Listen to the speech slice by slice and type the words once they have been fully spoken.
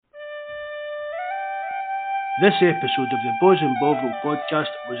This episode of the Bawz and Bovril podcast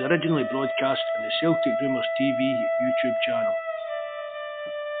was originally broadcast on the Celtic Rumours TV YouTube channel.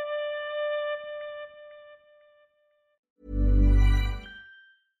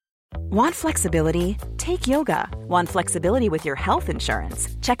 Want flexibility? Take yoga. Want flexibility with your health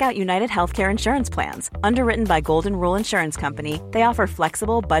insurance? Check out United Healthcare Insurance Plans. Underwritten by Golden Rule Insurance Company, they offer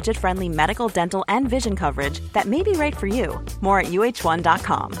flexible, budget-friendly medical, dental, and vision coverage that may be right for you. More at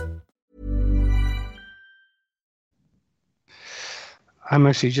uh1.com. I'm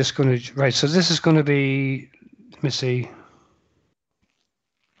actually just going to, right, so this is going to be, let me see.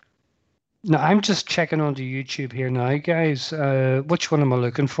 Now, I'm just checking onto YouTube here now, guys. Which one am I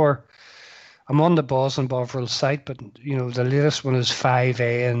looking for? I'm on the Bawz and Bovril site, but, you know, the latest one is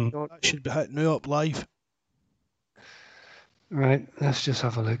 5A. And that should be hitting now up live. Right, let's just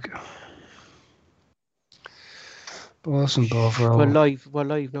have a look. Bawz and Bovril. We're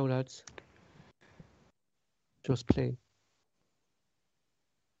live now, lads. Just play.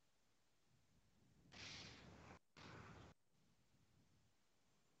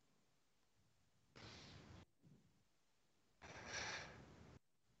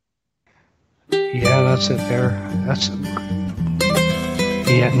 Yeah, that's it there. That's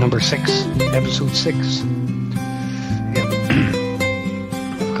number 6, episode 6. Yeah,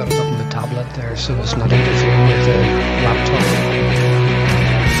 I've got it up on the tablet there, so it's not interfering with the laptop.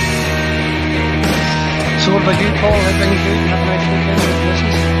 So what about you, Paul? Everything good? Have a nice weekend with the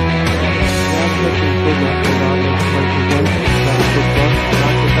missus?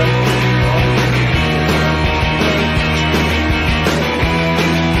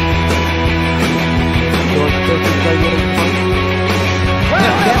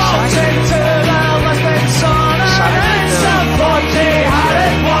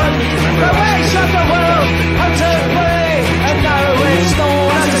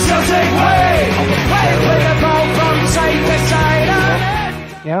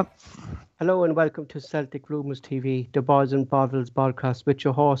 Yep. Hello and welcome to Celtic Rumours TV, the Bawz and Bovril's podcast with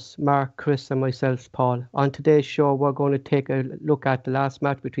your hosts Mark, Chris and myself, Paul. On today's show, we're going to take a look at the last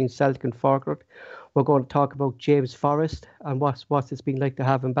match between Celtic and Falkirk. We're going to talk about James Forrest and what's it's been like to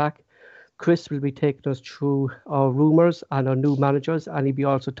have him back. Chris will be taking us through our rumours and our new managers, and he'll be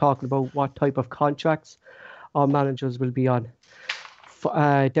also talking about what type of contracts our managers will be on.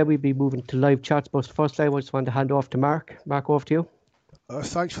 Then we'll be moving to live chats, but first I just want to hand off to Mark. Mark, over to you.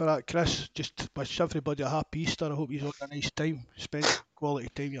 Thanks for that, Chris. Just wish everybody a happy Easter. I hope you've had a nice time, spent quality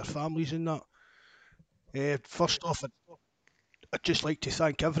time with your families and that. First off, I'd just like to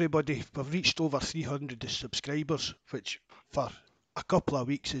thank everybody. We've reached over 300 subscribers, which for a couple of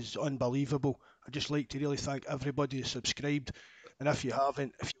weeks is unbelievable. I'd just like to really thank everybody who subscribed. And if you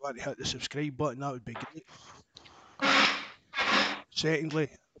haven't, if you want to hit the subscribe button, that would be great. Secondly,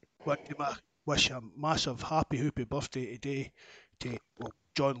 I want to wish a massive happy hoopy birthday today to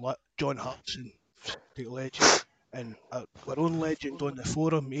John Hartson, the legend, and our own legend on the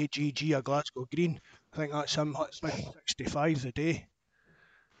forum, AGG of Glasgow Green. I think that's him, it's like 65 the day.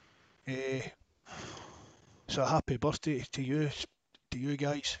 So happy birthday to you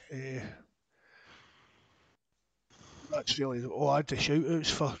guys. That's really all I had to shout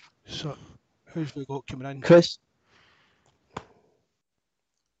outs for. So who's we got coming in? Chris?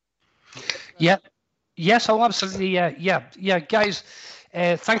 Yeah. Yes, absolutely. Yeah, guys.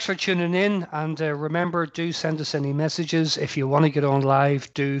 Thanks for tuning in, and remember, do send us any messages. If you want to get on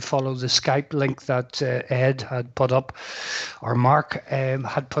live, do follow the Skype link that Ed had put up, or Mark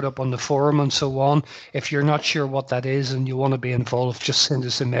had put up on the forum and so on. If you're not sure what that is and you want to be involved, just send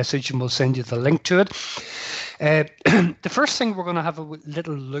us a message and we'll send you the link to it. The first thing we're going to have a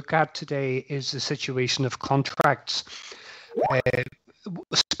little look at today is the situation of contracts.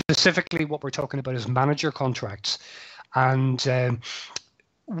 Specifically, what we're talking about is manager contracts. And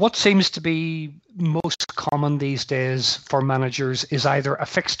what seems to be most common these days for managers is either a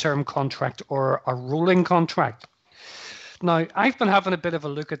fixed term contract or a rolling contract. Now, I've been having a bit of a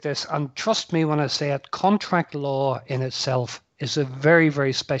look at this, and trust me when I say it, contract law in itself is a very,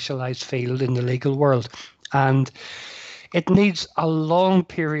 very specialized field in the legal world. And it needs a long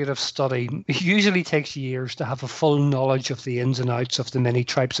period of study. It usually takes years to have a full knowledge of the ins and outs of the many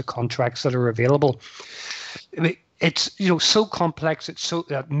types of contracts that are available. I mean, it's so complex. It's so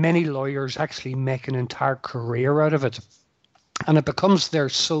that many lawyers actually make an entire career out of it, and it becomes their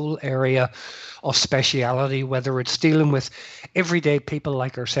sole area of speciality, whether it's dealing with everyday people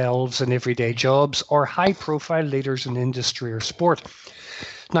like ourselves in everyday jobs or high-profile leaders in industry or sport.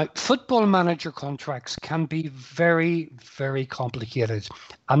 Now, football manager contracts can be very, very complicated,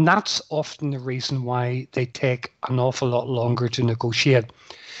 and that's often the reason why they take an awful lot longer to negotiate.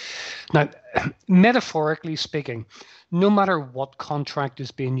 Now, metaphorically speaking, no matter what contract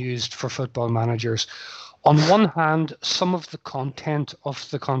is being used for football managers, on one hand, some of the content of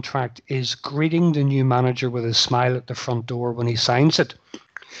the contract is greeting the new manager with a smile at the front door when he signs it.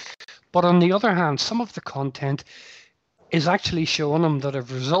 But on the other hand, some of the content is actually showing him that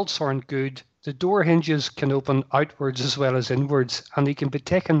if results aren't good, the door hinges can open outwards as well as inwards, and he can be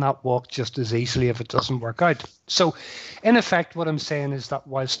taking that walk just as easily if it doesn't work out. So, in effect, what I'm saying is that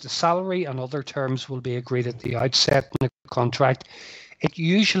whilst the salary and other terms will be agreed at the outset in the contract, it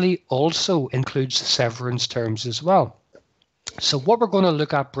usually also includes severance terms as well. So what we're going to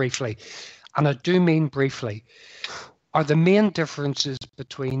look at briefly, and I do mean briefly, are the main differences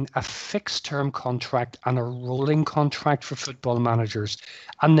between a fixed term contract and a rolling contract for football managers,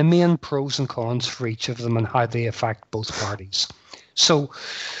 and the main pros and cons for each of them and how they affect both parties. So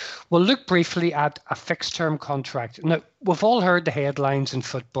we'll look briefly at a fixed term contract. Now, we've all heard the headlines in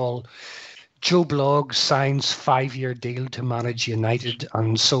football. Joe Bloggs signs 5-year deal to manage United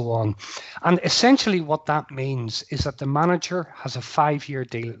and so on. And essentially what that means is that the manager has a 5-year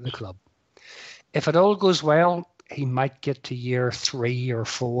deal at the club. If it all goes well, he might get to year 3 or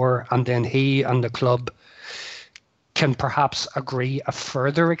 4, and then he and the club can perhaps agree a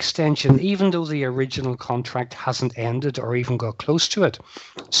further extension, even though the original contract hasn't ended or even got close to it.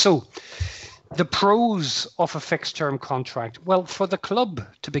 So the pros of a fixed term contract, well, for the club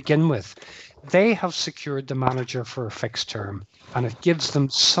to begin with, they have secured the manager for a fixed term, and it gives them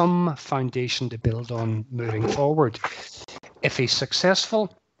some foundation to build on moving forward. If he's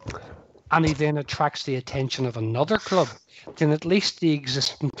successful and he then attracts the attention of another club, then at least the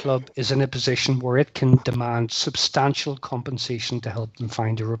existing club is in a position where it can demand substantial compensation to help them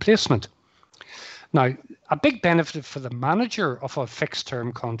find a replacement. Now, a big benefit for the manager of a fixed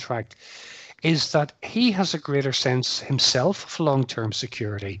term contract is that he has a greater sense himself of long-term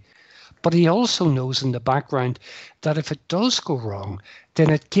security. But he also knows in the background that if it does go wrong, then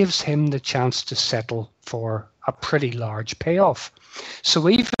it gives him the chance to settle for a pretty large payoff. So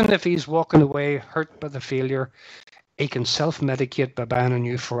even if he's walking away hurt by the failure, he can self-medicate by buying a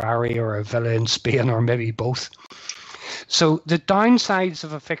new Ferrari or a villa in Spain, or maybe both. So the downsides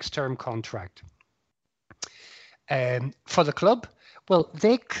of a fixed-term contract for the club, well,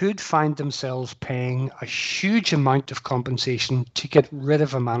 they could find themselves paying a huge amount of compensation to get rid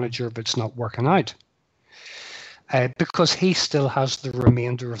of a manager if it's not working out, because he still has the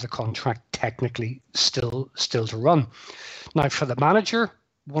remainder of the contract technically still to run. Now, for the manager,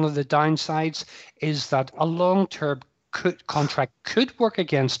 one of the downsides is that a long-term contract could work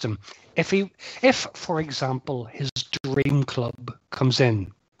against him if, for example, his dream club comes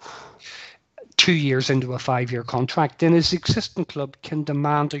in 2 years into a 5-year contract, then his existing club can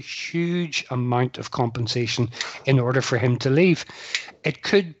demand a huge amount of compensation in order for him to leave. It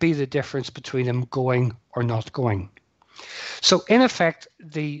could be the difference between him going or not going. So in effect,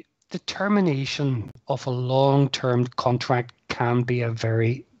 the termination of a long-term contract can be a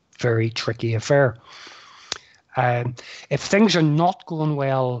very, very tricky affair. If things are not going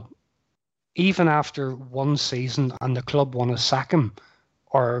well, even after one season and the club want to sack him,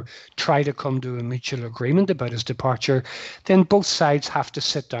 or try to come to a mutual agreement about his departure, then both sides have to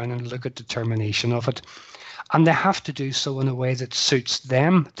sit down and look at the termination of it. And they have to do so in a way that suits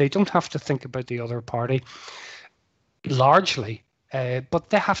them. They don't have to think about the other party largely, but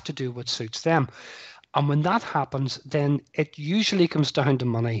they have to do what suits them. And when that happens, then it usually comes down to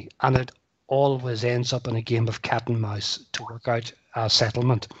money, and it always ends up in a game of cat and mouse to work out a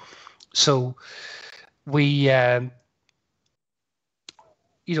settlement. So we... at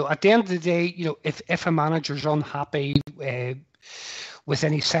the end of the day, if a manager's unhappy with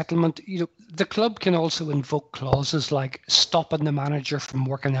any settlement, the club can also invoke clauses like stopping the manager from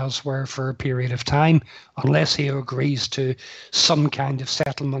working elsewhere for a period of time unless he agrees to some kind of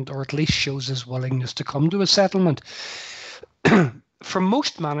settlement, or at least shows his willingness to come to a settlement. For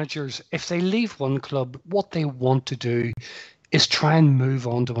most managers, if they leave one club, what they want to do is try and move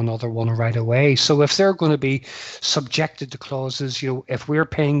on to another one right away. So if they're going to be subjected to clauses, if we're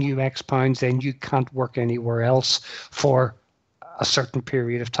paying you X pounds, then you can't work anywhere else for a certain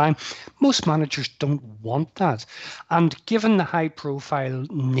period of time. Most managers don't want that. And given the high profile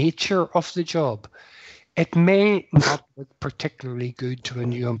nature of the job, it may not look particularly good to a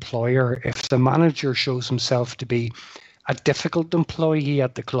new employer if the manager shows himself to be a difficult employee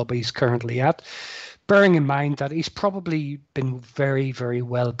at the club he's currently at, bearing in mind that he's probably been very, very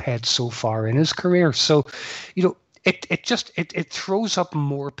well paid so far in his career. So, it throws up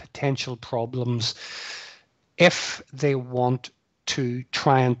more potential problems if they want to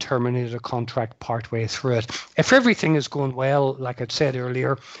try and terminate a contract partway through it. If everything is going well, like I'd said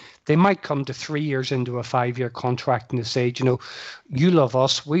earlier, they might come to 3 years into a 5-year contract and they say, you know, you love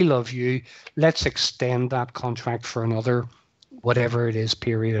us, we love you, let's extend that contract for another, whatever it is,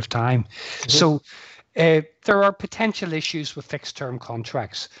 period of time. So there are potential issues with fixed term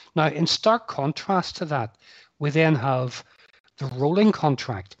contracts. Now, in stark contrast to that, we then have the rolling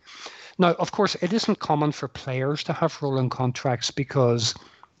contract. Now, of course, it isn't common for players to have rolling contracts because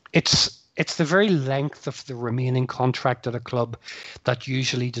it's the very length of the remaining contract at a club that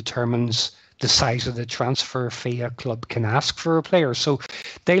usually determines the size of the transfer fee a club can ask for a player. So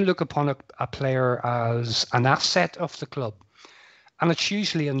they look upon a player as an asset of the club. And it's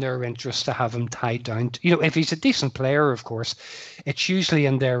usually in their interest to have him tied down. If he's a decent player, of course, it's usually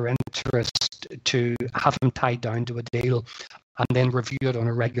in their interest to have him tied down to a deal and then review it on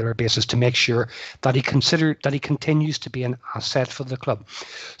a regular basis to make sure that he continues to be an asset for the club.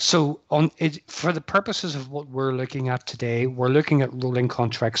 So for the purposes of what we're looking at today, we're looking at rolling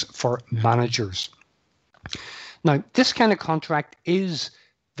contracts for managers. Now, this kind of contract is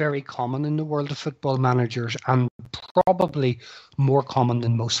very common in the world of football managers and probably more common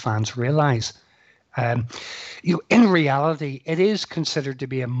than most fans realise. In reality, it is considered to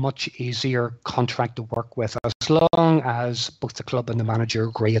be a much easier contract to work with as long as both the club and the manager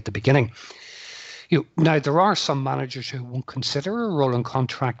agree at the beginning. Now, there are some managers who won't consider a rolling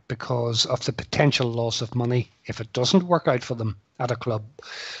contract because of the potential loss of money if it doesn't work out for them at a club.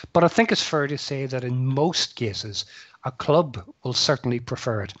 But I think it's fair to say that in most cases, a club will certainly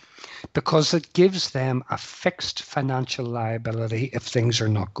prefer it because it gives them a fixed financial liability if things are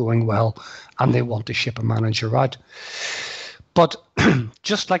not going well and they want to ship a manager out. But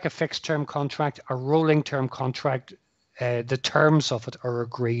just like a fixed term contract, a rolling term contract, the terms of it are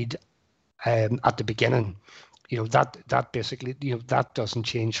agreed at the beginning. That basically, that doesn't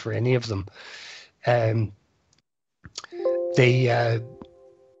change for any of them.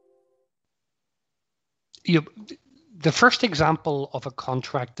 The first example of a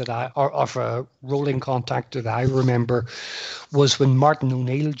contract of a rolling contract that I remember was when Martin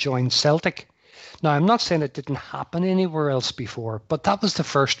O'Neill joined Celtic. Now, I'm not saying it didn't happen anywhere else before, but that was the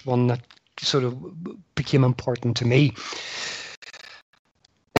first one that sort of became important to me.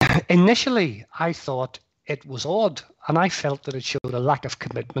 Initially, I thought it was odd, and I felt that it showed a lack of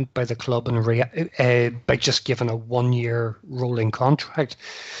commitment by the club and by just giving a 1-year rolling contract.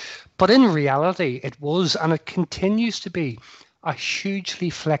 But in reality, it was, and it continues to be, a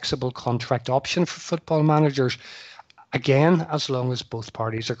hugely flexible contract option for football managers, again, as long as both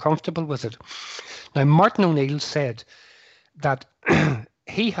parties are comfortable with it. Now, Martin O'Neill said that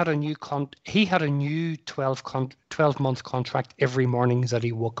he had a new 12-month contract every morning that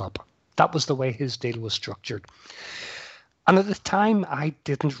he woke up. That was the way his deal was structured. And at the time, I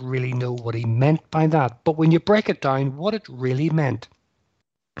didn't really know what he meant by that. But when you break it down, what it really meant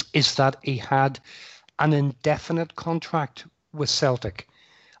is that he had an indefinite contract with Celtic.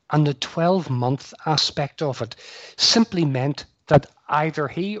 And the 12-month aspect of it simply meant that either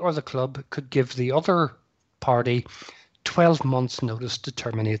he or the club could give the other party 12 months notice to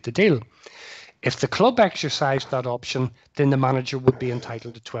terminate the deal. If the club exercised that option, then the manager would be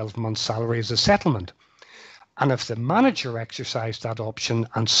entitled to 12 months' salary as a settlement. And if the manager exercised that option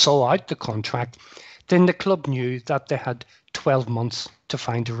and saw out the contract, then the club knew that they had 12 months to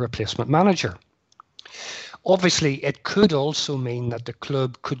find a replacement manager. Obviously, it could also mean that the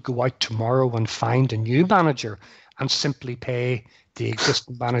club could go out tomorrow and find a new manager and simply pay the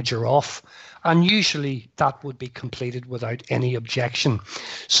existing manager off. And usually that would be completed without any objection.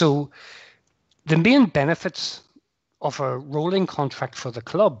 So the main benefits of a rolling contract for the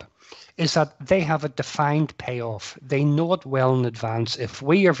club is that they have a defined payoff. They know it well in advance. If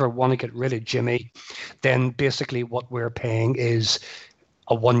we ever want to get rid of Jimmy, then basically what we're paying is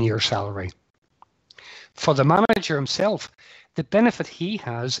a 1-year salary. For the manager himself, the benefit he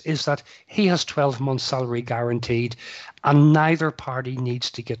has is that he has 12 months salary guaranteed, and neither party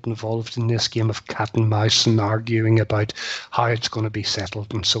needs to get involved in this game of cat and mouse and arguing about how it's going to be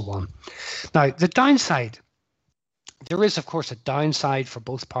settled and so on. Now, the downside, there is, of course, a downside for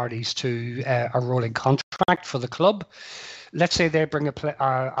both parties to a rolling contract for the club. Let's say they bring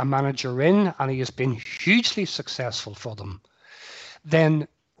a manager in and he has been hugely successful for them. Then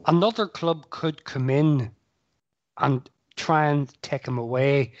another club could come in and try and take him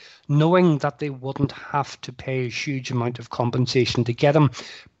away, knowing that they wouldn't have to pay a huge amount of compensation to get him,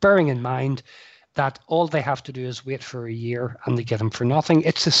 bearing in mind that all they have to do is wait for a year and they get him for nothing.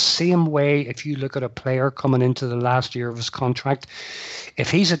 It's the same way if you look at a player coming into the last year of his contract.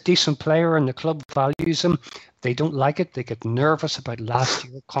 If he's a decent player and the club values him, they don't like it. They get nervous about last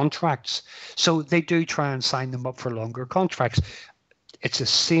year contracts. So they do try and sign them up for longer contracts. It's the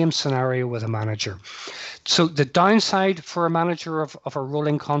same scenario with a manager. So the downside for a manager of a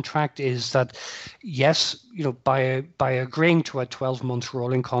rolling contract is that, yes, by agreeing to a 12-month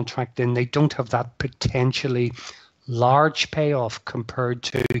rolling contract, then they don't have that potentially large payoff compared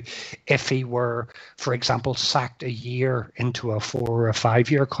to if he were, for example, sacked a year into a 4 or a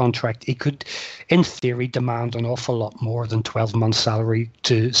 5-year contract. He could, in theory, demand an awful lot more than 12 months salary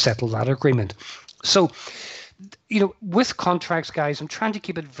to settle that agreement. So, with contracts, guys, I'm trying to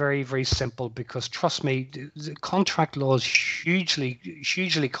keep it very, very simple because, trust me, the contract law is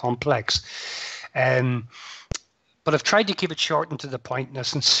hugely complex. But I've tried to keep it short and to the point, and I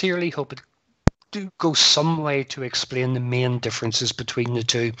sincerely hope it do go some way to explain the main differences between the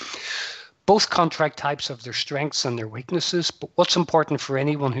two. Both contract types have their strengths and their weaknesses, but what's important for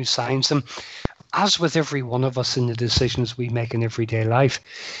anyone who signs them, as with every one of us in the decisions we make in everyday life,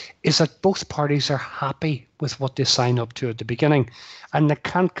 is that both parties are happy with what they sign up to at the beginning, and they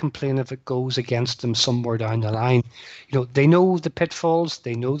can't complain if it goes against them somewhere down the line. They know the pitfalls,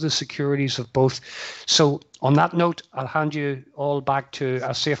 they know the securities of both. So on that note, I'll hand you all back to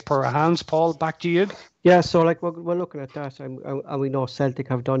a safe pair of hands. Paul, back to you. Yeah, so we're looking at that, and we know Celtic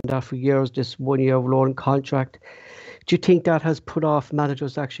have done that for years, this 1-year rolling contract. Do you think that has put off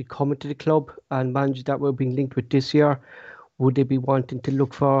managers actually coming to the club, and managers that were being linked with this year? Would they be wanting to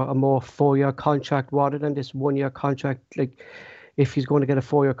look for a more 4-year contract rather than this 1-year contract? Like, if he's going to get a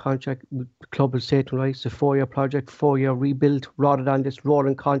 4-year contract, the club will say to him, right, it's a 4-year project, 4-year rebuild, rather than this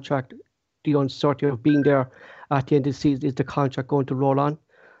rolling contract. The uncertainty of being there at the end of the season, is the contract going to roll on?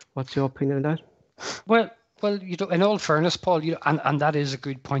 What's your opinion on that? Well, in all fairness, Paul, and that is a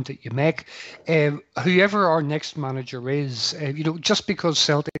good point that you make. Whoever our next manager is, just because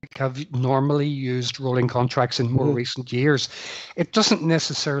Celtic have normally used rolling contracts in more recent years, it doesn't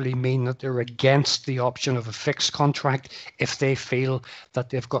necessarily mean that they're against the option of a fixed contract if they feel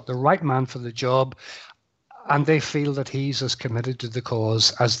that they've got the right man for the job and they feel that he's as committed to the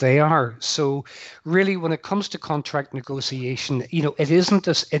cause as they are. So really, when it comes to contract negotiation, it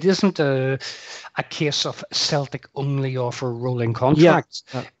isn't a case of Celtic only offer rolling contracts.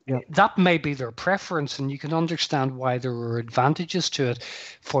 Yeah. That may be their preference, and you can understand why there are advantages to it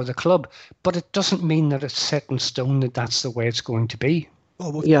for the club, but it doesn't mean that it's set in stone that that's the way it's going to be. Oh,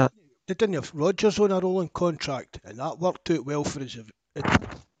 well, yeah. They didn't have Rodgers on a rolling contract, and that worked out well for us.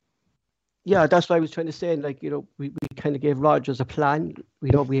 Yeah, that's what I was trying to say. Like, we kind of gave Rodgers a plan.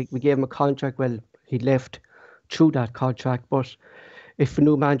 We gave him a contract. Well, he left through that contract. But if a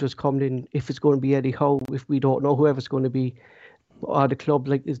new manager's coming in, if it's going to be Eddie Howe, if we don't know whoever's going to be, or the club,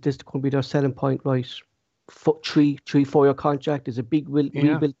 like, is this going to be their selling point, right? 4-year contract is a big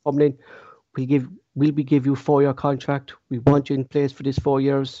rebuild coming in. We'll give you a 4-year contract. We want you in place for this 4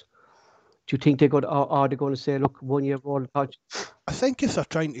 years. Do you think they're going to, are they going to say, look, 1-year rolling contract? I think if they're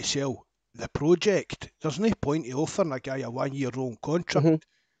trying to sell the project, there's no point in offering a guy a 1-year rolling contract.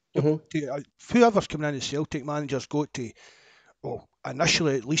 Whoever's coming in as Celtic managers got to,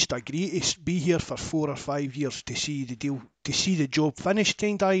 initially at least agree to be here for 4 or 5 years to see the deal, to see the job finished,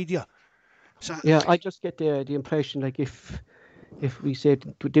 kind of idea. So, yeah, I just get the impression, like, if we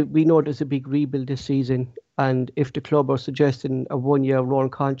said, we know there's a big rebuild this season, and if the club are suggesting a 1-year rolling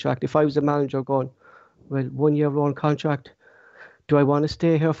contract, if I was a manager going, well, 1-year rolling contract, do I want to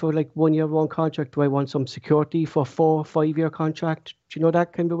stay here for like 1-year rolling contract? Do I want some security for 4 or 5-year contract? Do you know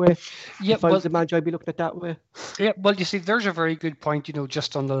that kind of way? Yeah, if I was the manager, I'd be looking at that way. Yeah, well, you see, there's a very good point,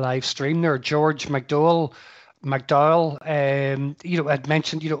 just on the live stream there. George McDowell, had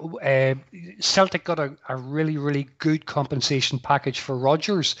mentioned, Celtic got a really, really good compensation package for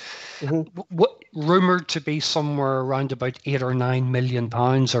Rodgers. Rumoured to be somewhere around about £8 or £9 million,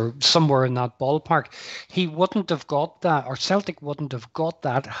 or somewhere in that ballpark. He wouldn't have got that, or Celtic wouldn't have got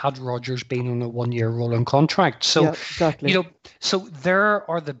that, had Rodgers been on a 1-year rolling contract. So, yeah, exactly. So there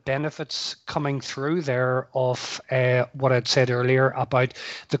are the benefits coming through there of what I'd said earlier about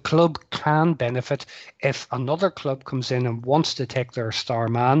the club can benefit if another club comes in and wants to take their star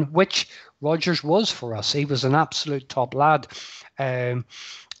man, which Rodgers was for us. He was an absolute top lad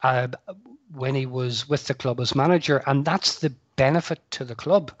when he was with the club as manager, and that's the benefit to the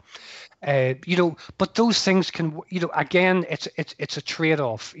club. But those things can, again, it's a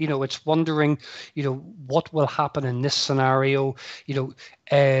trade-off. It's wondering, what will happen in this scenario.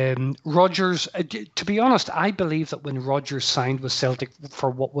 Rodgers, to be honest, I believe that when Rodgers signed with Celtic for,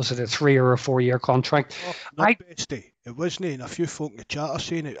 what was it, a 3 or a 4 year contract? Not bestie. It wasn't, and a few folk in the chat are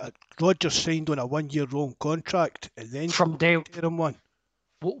saying it. Rodgers signed on a 1 year rolling contract, and then from day one.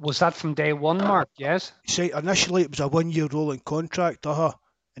 Was that from day one, Mark? Yes. See, initially it was a 1 year rolling contract, and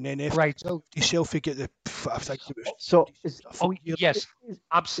then after Celtic get the, I think it was. So yes,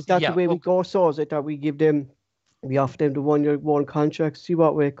 absolutely. Is that the way we go? So is it that we offer them the 1 year one contract, see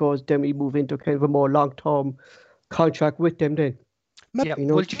what way it goes, then we move into kind of a more long term contract with them then? Maybe,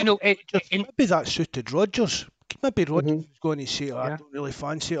 maybe that suited Rodgers. Maybe Rodgers was going to say, I don't really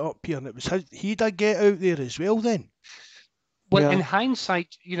fancy it up here, and it was he did get out there as well then. Well, in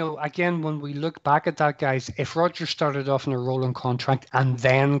hindsight, again, when we look back at that, guys, if Rodgers started off in a rolling contract and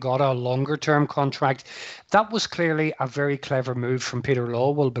then got a longer-term contract, that was clearly a very clever move from Peter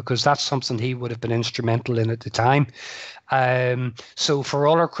Lawwell, because that's something he would have been instrumental in at the time. So for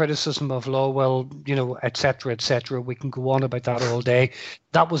all our criticism of Lawwell, et cetera, we can go on about that all day.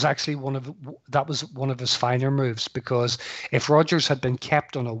 That was actually one of his finer moves, because if Rodgers had been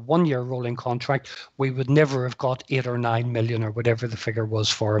kept on a 1 year rolling contract, we would never have got 8 or 9 million or whatever the figure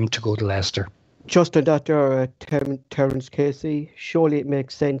was for him to go to Leicester. Just on that there, Terence Casey, surely it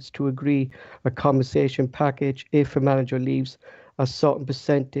makes sense to agree a compensation package if a manager leaves a certain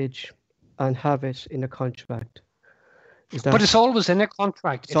percentage and have it in a contract. But it's always in a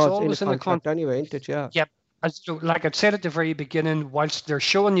contract. It's always in a contract anyway, isn't it? Yeah. Yep. Like I said at the very beginning, whilst they're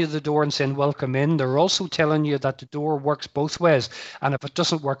showing you the door and saying welcome in, they're also telling you that the door works both ways. And if it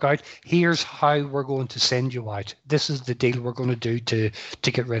doesn't work out, here's how we're going to send you out. This is the deal we're going to do to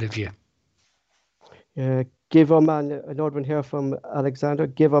get rid of you. Give a man, another one here from Alexander,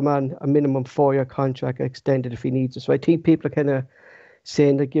 give a man a minimum 4 year contract extended if he needs it. So I think people are kind of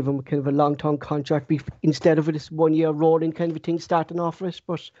saying that give him kind of a long-term contract instead of this 1 year rolling kind of a thing starting off for us.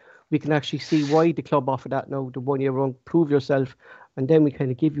 But we can actually see why the club offer that now, the 1 year run, prove yourself, and then we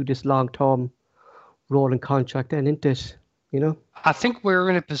kind of give you this long-term rolling contract then, isn't it? I think we're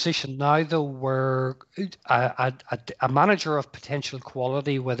in a position now, though, where a manager of potential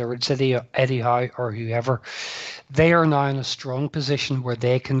quality, whether it's Eddie Howe or whoever, they are now in a strong position where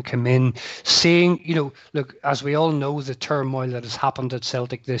they can come in seeing, look, as we all know, the turmoil that has happened at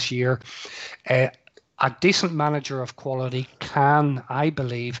Celtic this year, a decent manager of quality can, I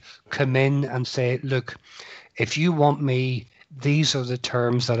believe, come in and say, look, if you want me, these are the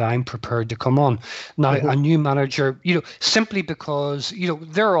terms that I'm prepared to come on. Now, a new manager, simply because,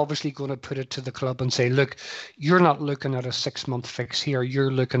 they're obviously going to put it to the club and say, look, you're not looking at a 6 month fix here.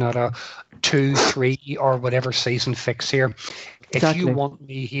 You're looking at a 2, 3 or whatever season fix here. Exactly. If you want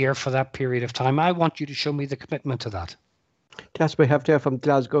me here for that period of time, I want you to show me the commitment to that. That's what we have there from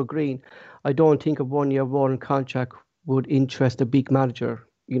Glasgow Green. I don't think a 1 year rolling contract would interest a big manager.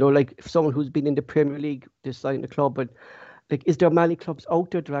 Like if someone who's been in the Premier League to sign the club, but like, is there many clubs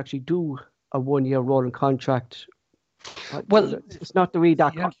out there that actually do a 1 year rolling contract? Well, it's not really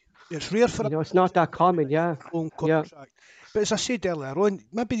that common. It's rare for it's not that common, contract. But as I said earlier on,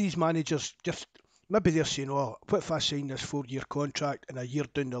 maybe these managers maybe they're saying, what if I sign this 4 year contract and a year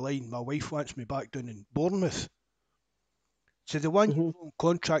down the line my wife wants me back down in Bournemouth? So the 1 year rolling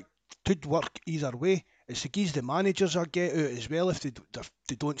contract could work either way. It's the managers are get out as well if they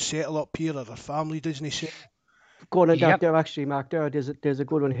don't settle up here or their family doesn't settle. Going on that there, actually, Mark, there's a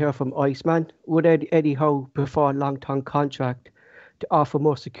good one here from Iceman. Would Eddie Howe prefer a long-term contract to offer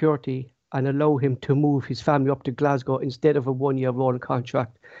more security and allow him to move his family up to Glasgow instead of a 1 year rolling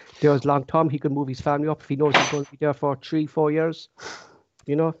contract? There's long-term, he can move his family up if he knows he's going to be there for 3-4 years.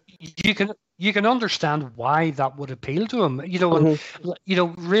 You can understand why that would appeal to him.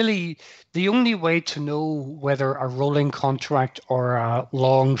 Really, the only way to know whether a rolling contract or a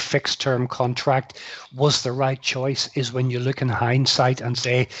long fixed-term contract was the right choice is when you look in hindsight and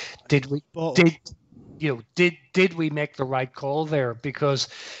say, did we make the right call there? Because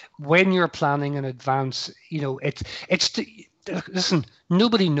when you're planning in advance, listen,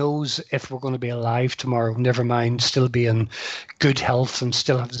 nobody knows if we're going to be alive tomorrow, never mind still be in good health and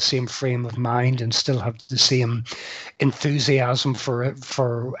still have the same frame of mind and still have the same enthusiasm for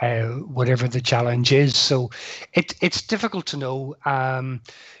whatever the challenge is. So it's difficult to know.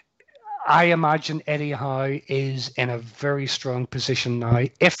 I imagine Eddie Howe is in a very strong position now,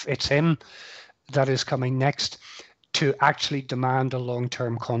 if it's him that is coming next, to actually demand a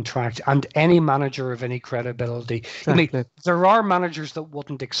long-term contract, and any manager of any credibility. Exactly. I mean, there are managers that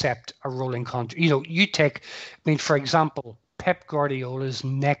wouldn't accept a rolling contract. You take, for example, Pep Guardiola's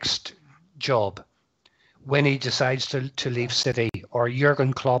next job when he decides to leave City, or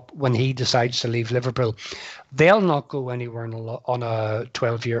Jurgen Klopp when he decides to leave Liverpool. They'll not go anywhere on a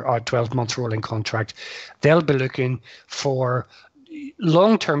 12-year or 12-month rolling contract. They'll be looking for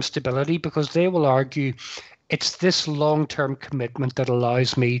long-term stability, because they will argue it's this long-term commitment that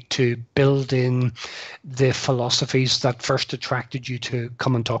allows me to build in the philosophies that first attracted you to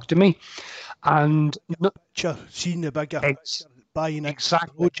come and talk to me. And seeing the bigger picture, buying into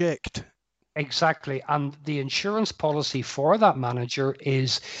the project. Exactly. And the insurance policy for that manager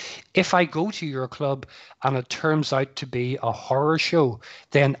is, if I go to your club and it turns out to be a horror show,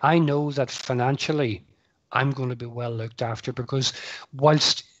 then I know that financially I'm going to be well looked after, because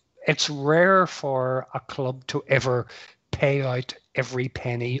whilst it's rare for a club to ever pay out every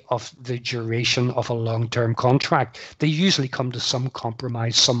penny of the duration of a long-term contract, they usually come to some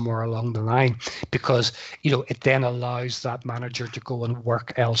compromise somewhere along the line, because it then allows that manager to go and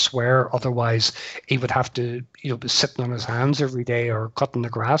work elsewhere. Otherwise he would have to be sitting on his hands every day or cutting the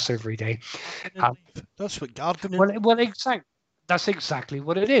grass every day. That's what gardening. Well, exactly. That's exactly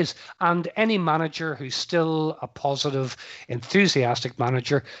what it is. And any manager who's still a positive, enthusiastic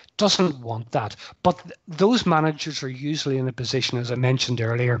manager doesn't want that. But those managers are usually in a position, as I mentioned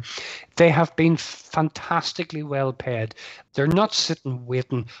earlier, they have been fantastically well paid. They're not sitting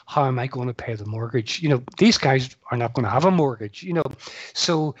waiting, how am I going to pay the mortgage? These guys are not going to have a mortgage,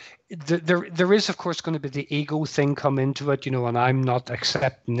 So there is, of course, going to be the ego thing come into it, and I'm not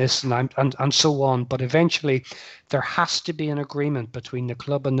accepting this and so on. But eventually there has to be an agreement between the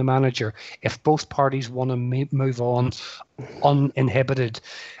club and the manager, if both parties want to move on uninhibited,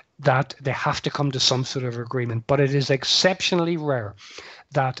 that they have to come to some sort of agreement. But it is exceptionally rare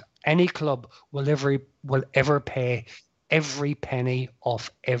that any club will ever pay every penny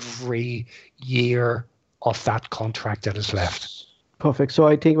of every year of that contract that is left. Perfect. So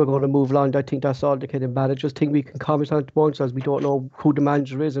I think we're going to move along. I think that's all the kind of managers thing we can comment on at the moment, as we don't know who the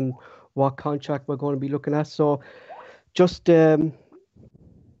manager is and what contract we're going to be looking at. So just talking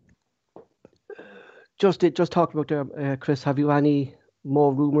about there, Chris, have you any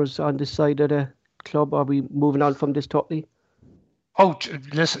more rumours on this side of the club? Are we moving on from this totally? Oh,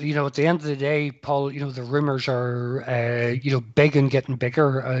 listen, at the end of the day, Paul, the rumours are, big and getting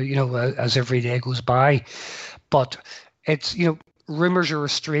bigger, as every day goes by. But it's, rumours are a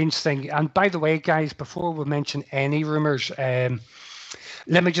strange thing. And by the way, guys, before we mention any rumours,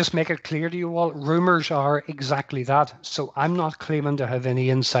 let me just make it clear to you all, rumours are exactly that. So I'm not claiming to have any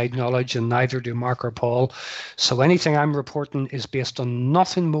inside knowledge, and neither do Mark or Paul. So anything I'm reporting is based on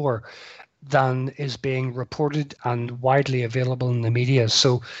nothing more than is being reported and widely available in the media.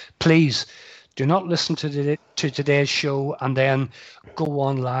 So please do not listen to today's show and then go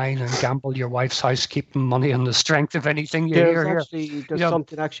online and gamble your wife's housekeeping money on the strength of anything you hear here. There's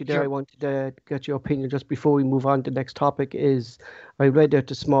something actually there I wanted to get your opinion just before we move on to the next topic. Is I read out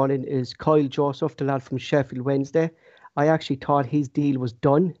this morning is Kyle Joseph, the lad from Sheffield Wednesday. I actually thought his deal was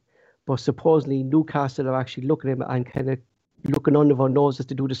done, but supposedly Newcastle are actually looking at him and kind of looking under their noses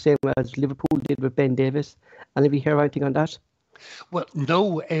to do the same as Liverpool did with Ben Davies. And have you heard anything on that? Well,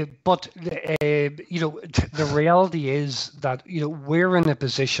 no, but the reality is that we're in a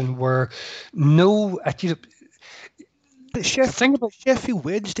position where But Sheffield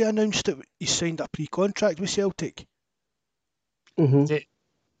Wednesday announced that he signed a pre-contract with Celtic. Mm-hmm.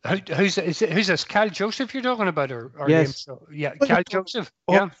 Who's this? Kyle Joseph you're talking about, or yes? Kyle Joseph.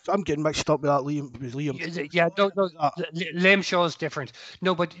 Yeah, I'm getting mixed up with that Liam. Yeah, no, Liam Shaw is different.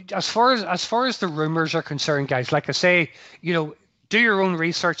 No, but as far as the rumours are concerned, guys, like I say, do your own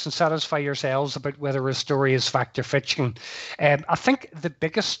research and satisfy yourselves about whether a story is fact or fiction. I think the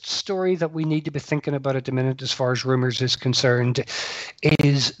biggest story that we need to be thinking about at the minute, as far as rumours is concerned,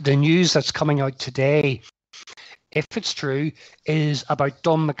 is the news that's coming out today, if it's true, is about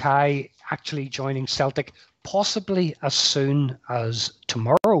Don Mackay actually joining Celtic, possibly as soon as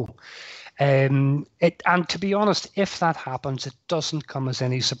tomorrow. And to be honest, if that happens, it doesn't come as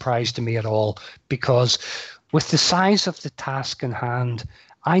any surprise to me at all, because with the size of the task in hand,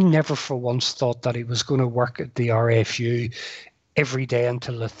 I never for once thought that he was going to work at the RFU every day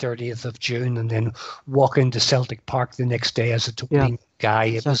until the 30th of June and then walk into Celtic Park the next day as a totally guy.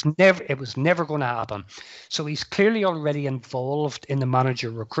 It was never going to happen. So he's clearly already involved in the manager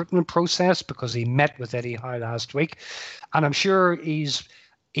recruitment process, because he met with Eddie Howe last week, and I'm sure he's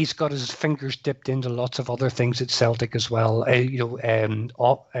got his fingers dipped into lots of other things at Celtic as well,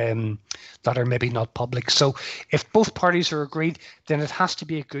 that are maybe not public. So if both parties are agreed, then it has to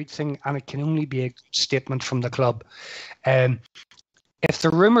be a good thing, and it can only be a good statement from the club. If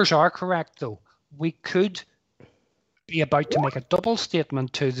the rumours are correct, though, we could be about to make a double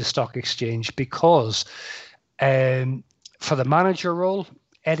statement to the stock exchange because for the manager role,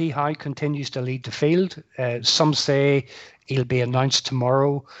 Eddie Howe continues to lead the field. Some say he'll be announced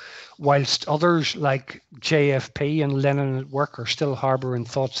tomorrow, whilst others like JFP and Lennon at Work are still harbouring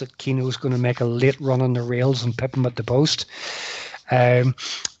thoughts that Keano's going to make a late run on the rails and pip him at the post.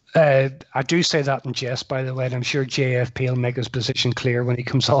 I do say that in jest, by the way, and I'm sure JFP will make his position clear when he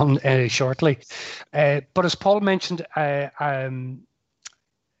comes on shortly. But as Paul mentioned, like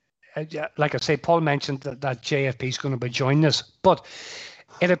I say, Paul mentioned that JFP is going to be joining us. But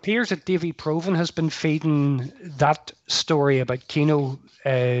it appears that Davy Provan has been feeding that story about Keano.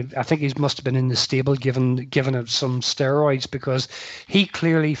 I think he must have been in the stable given it some steroids, because he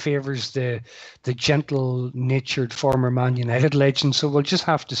clearly favours the gentle-natured former Man United legend. So we'll just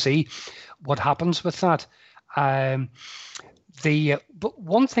have to see what happens with that. But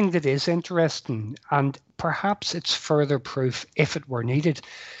one thing that is interesting, and perhaps it's further proof, if it were needed,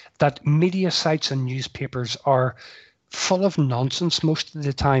 that media sites and newspapers are full of nonsense most of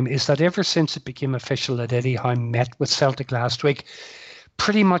the time, is that ever since it became official that Eddie Howe met with Celtic last week,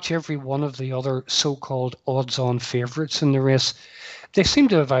 pretty much every one of the other so-called odds-on favourites in the race, they seem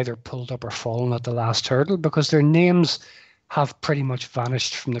to have either pulled up or fallen at the last hurdle, because their names have pretty much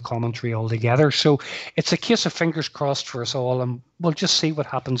vanished from the commentary altogether. So it's a case of fingers crossed for us all, and we'll just see what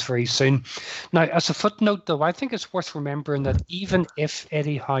happens very soon. Now, as a footnote, though, I think it's worth remembering that even if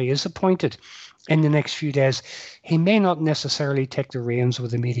Eddie Howe is appointed in the next few days, he may not necessarily take the reins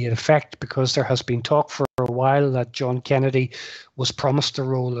with immediate effect, because there has been talk for a while that John Kennedy was promised the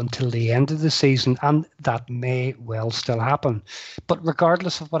role until the end of the season, and that may well still happen. But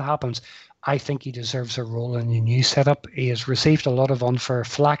regardless of what happens, I think he deserves a role in the new setup. He has received a lot of unfair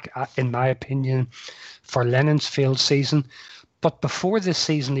flack, in my opinion, for Lennon's failed season. But before this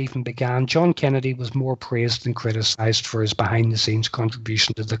season even began, John Kennedy was more praised than criticised for his behind-the-scenes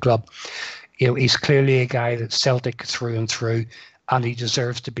contribution to the club. You know, he's clearly a guy that's Celtic through and through, and he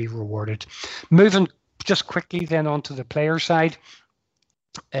deserves to be rewarded. Moving just quickly then onto the player side,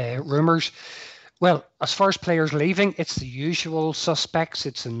 rumours. Well, as far as players leaving, it's the usual suspects.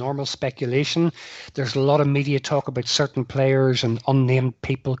 It's a normal speculation. There's a lot of media talk about certain players and unnamed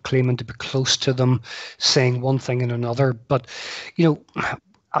people claiming to be close to them, saying one thing and another. But, you know,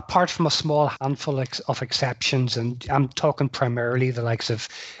 apart from a small handful of exceptions, and I'm talking primarily the likes of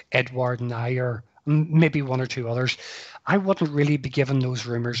Edward and I, or maybe one or two others, I wouldn't really be giving those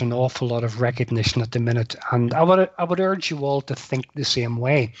rumours an awful lot of recognition at the minute. And I would urge you all to think the same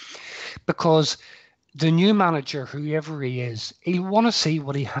way, because the new manager, whoever he is, he'll want to see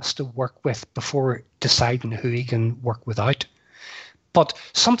what he has to work with before deciding who he can work without. But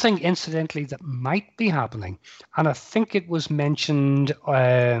something, incidentally, that might be happening, and I think it was mentioned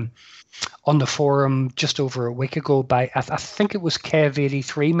on the forum just over a week ago by, I think it was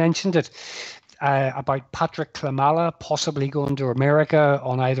Kev83 mentioned it, about Patrick Klimala possibly going to America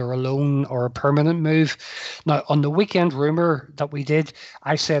on either a loan or a permanent move. Now, on the weekend rumour that we did,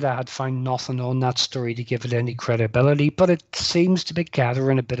 I said I had found nothing on that story to give it any credibility, but it seems to be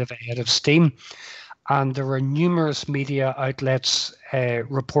gathering a bit of a head of steam. And there are numerous media outlets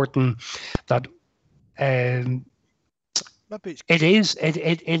reporting that it is.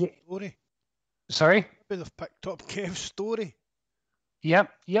 Sorry? Maybe they've picked up Kev's story.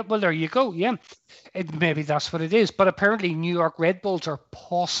 Yep. Well, there you go. Yeah, maybe that's what it is. But apparently, New York Red Bulls are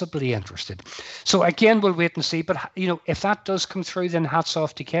possibly interested. So again, we'll wait and see. But you know, if that does come through, then hats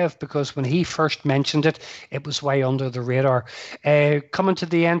off to Kev, because when he first mentioned it, it was way under the radar. Coming to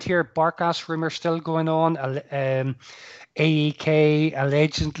the end here, Barkas rumor still going on. AEK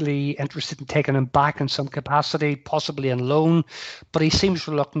allegedly interested in taking him back in some capacity, possibly on loan, but he seems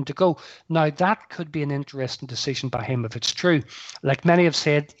reluctant to go. Now, that could be an interesting decision by him if it's true. Like many have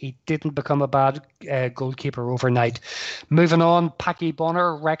said, he didn't become a bad goalkeeper overnight. Moving on, Packy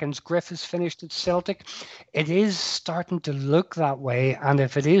Bonner reckons Griff is finished at Celtic. It is starting to look that way, and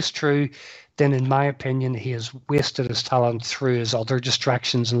if it is true, then in my opinion, he has wasted his talent through his other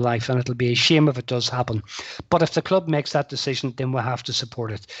distractions in life, and it'll be a shame if it does happen. But if the club makes that decision, then we'll have to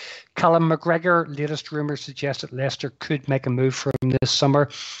support it. Callum McGregor, latest rumours suggest that Leicester could make a move for him this summer.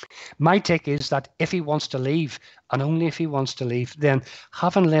 My take is that if he wants to leave, and only if he wants to leave, then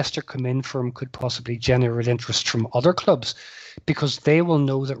having Leicester come in for him could possibly generate interest from other clubs, because they will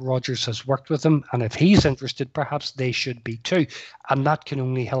know that Rodgers has worked with him, and if he's interested, perhaps they should be too. And that can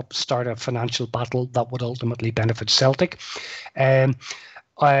only help start a financial battle that would ultimately benefit Celtic.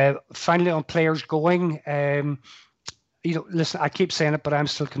 Finally, on players going, listen, I keep saying it, but I'm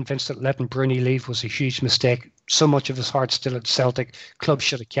still convinced that letting Bruni leave was a huge mistake. So much of his heart's still at Celtic. Club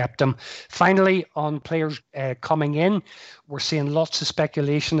should have kept him. Finally, on players coming in, we're seeing lots of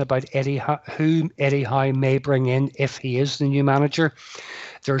speculation about who Eddie Howe may bring in if he is the new manager.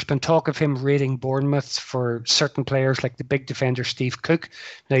 There's been talk of him raiding Bournemouth for certain players like the big defender Steve Cook.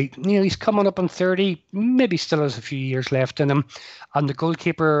 Now, he's coming up on 30, maybe still has a few years left in him. And the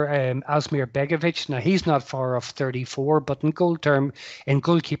goalkeeper, Asmir Begovic, now he's not far off 34, but in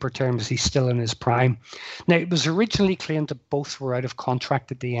goalkeeper terms, he's still in his prime. Now, it was originally claimed that both were out of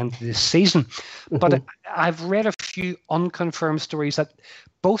contract at the end of this season, but I've read a few unconfirmed stories that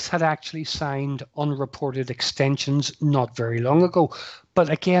both had actually signed unreported extensions not very long ago. But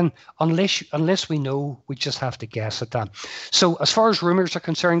again, unless we know, we just have to guess at that. So as far as rumours are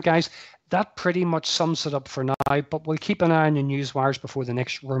concerned, guys, that pretty much sums it up for now. But we'll keep an eye on the news wires before the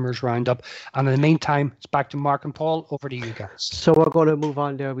next rumours roundup. And in the meantime, it's back to Mark and Paul. Over to you guys. So we're going to move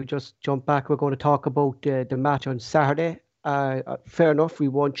on there. We just jump back. We're going to talk about the match on Saturday. Fair enough, we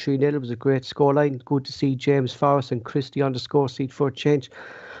won 3-0. It was a great scoreline. Good to see James Forrest and Christie on the score sheet for a change.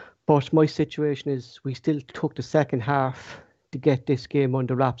 But my situation is we still took the second half to get this game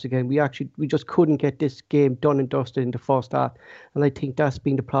under wraps again. We just couldn't get this game done and dusted in the first half. And I think that's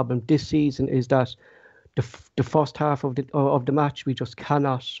been the problem this season, is that the first half of the match we just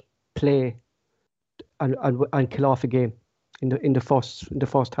cannot play and kill off a game in the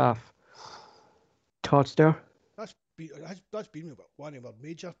first half. Thoughts there? That's been one of our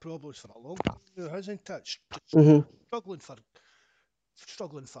major problems for a long time now, hasn't it?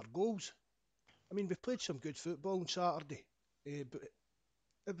 Struggling for goals. I mean, we played some good football on Saturday, but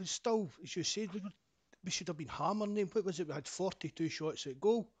it was still, as you said, we should have been hammering them. What was it? We had 42 shots at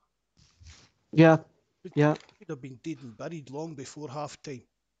goal. Yeah. We could have been dead and buried long before half time.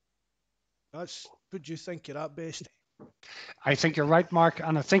 What do you think you're at best? I think you're right, Mark,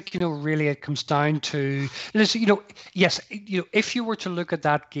 and I think really it comes down to yes, if you were to look at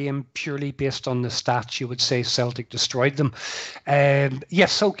that game purely based on the stats, you would say Celtic destroyed them.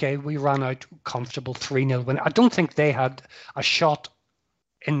 Yes, okay, we ran out comfortable 3-0 win. I don't think they had a shot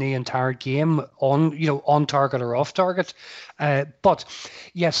in the entire game on target or off target, but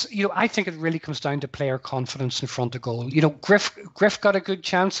yes, I think it really comes down to player confidence in front of goal. Griff got a good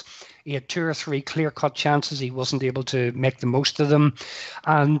chance. He had 2 or 3 clear-cut chances. He wasn't able to make the most of them.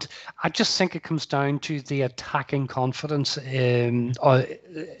 And I just think it comes down to the attacking confidence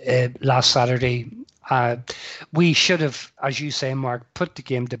last Saturday. We should have, as you say, Mark, put the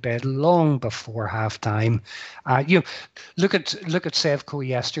game to bed long before half-time. Look at Sevco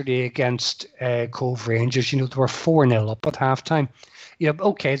yesterday against Cove Rangers. They were 4-0 up at half-time.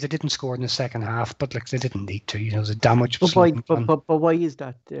 Okay, they didn't score in the second half, but they didn't need to. The damage was. But why is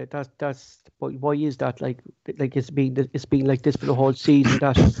that? Why is that? Like it's been like this for the whole season,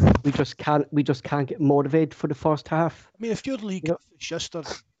 that we just can't get motivated for the first half. I mean, if you're the league yesterday,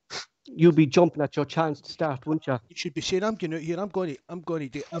 you'd be jumping at your chance to start, wouldn't you? You should be saying, "I'm going out here. I'm going to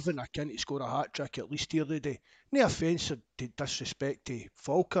do everything I can to score a hat trick at least here today." No offence or disrespect to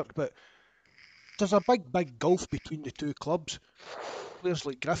Falkirk, but there's a big gulf between the two clubs. Players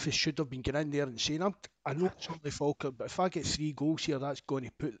like Griffiths should have been getting in there and saying, I know it's only Falkirk, but if I get 3 goals here, that's going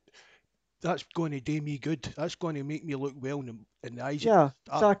to do me good. That's going to make me look well in the eyes. Yeah,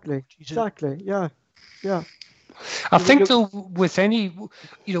 exactly. Yeah. I think though, with any,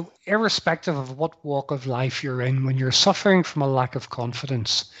 irrespective of what walk of life you're in, when you're suffering from a lack of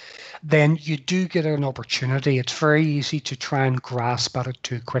confidence, then you do get an opportunity. It's very easy to try and grasp at it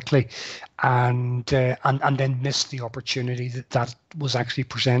too quickly, and then miss the opportunity that was actually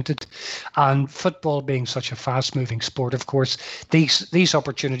presented. And football being such a fast-moving sport, of course, these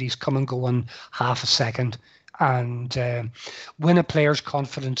opportunities come and go in half a second. And when a player's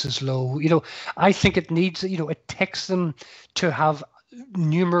confidence is low, I think it needs, it takes them to have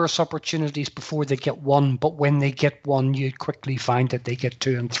numerous opportunities before they get one. But when they get one, you quickly find that they get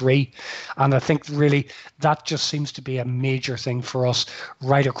 2 and 3. And I think really that just seems to be a major thing for us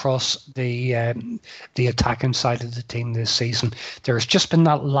right across the attacking side of the team this season. There's just been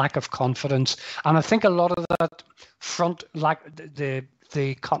that lack of confidence. And I think a lot of that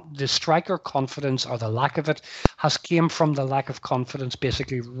the striker confidence, or the lack of it, has came from the lack of confidence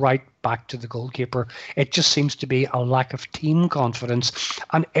basically right back to the goalkeeper. It just seems to be a lack of team confidence,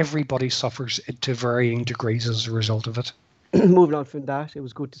 and everybody suffers to varying degrees as a result of it. Moving on from that, it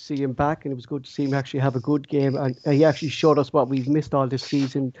was good to see him back, and it was good to see him actually have a good game, and he actually showed us what we've missed all this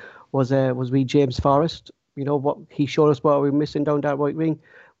season was James Forrest. What he showed us, what we're missing down that right wing.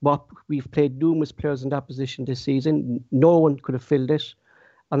 What we've played numerous players in that position this season. No one could have filled it.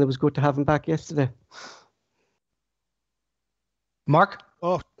 And it was good to have him back yesterday. Mark?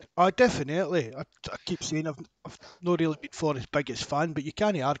 Oh, definitely. I keep saying I've not really been for his biggest fan, but you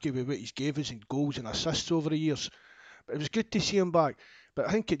can't argue with what he's gave us in goals and assists over the years. But it was good to see him back. But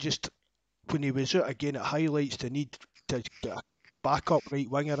I think it just, when he was out again, it highlights the need to get a backup right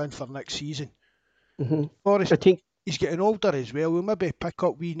winger in for next season. Forrest, I think he's getting older as well. We'll maybe pick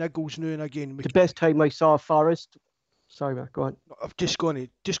up wee niggles now and again. the best time I saw Forrest. Sorry, Mark, go on. I'm just going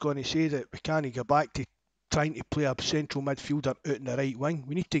to say that we can't go back to trying to play a central midfielder out in the right wing.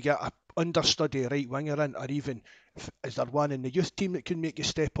 We need to get a understudy right winger in, or even is there one in the youth team that can make a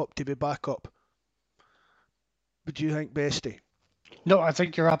step up to be back up? What do you think, Bestie? No, I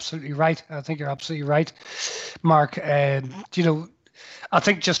think you're absolutely right. Mark. I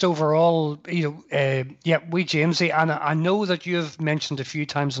think just overall, we Jamesy, and I know that you've mentioned a few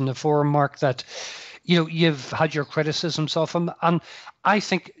times in the forum, Mark, that you've had your criticisms of him, and I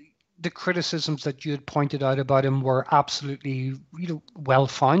think the criticisms that you had pointed out about him were absolutely, well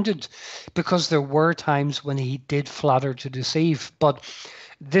founded, because there were times when he did flatter to deceive. But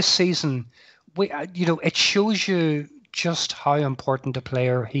this season, it shows you just how important a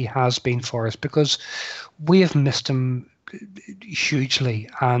player he has been for us, because we have missed him hugely,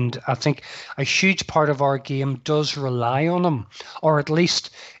 and I think a huge part of our game does rely on him, or at least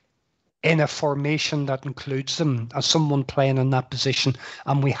in a formation that includes him as someone playing in that position,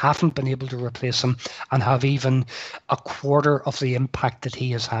 and we haven't been able to replace him and have even a quarter of the impact that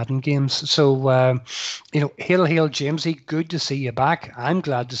he has had in games. So, hail Jamesy, good to see you back. I'm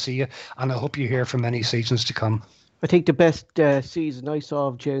glad to see you, and I hope you're here for many seasons to come. I think the best season I saw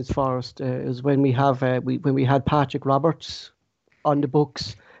of James Forrest is when we had Patrick Roberts on the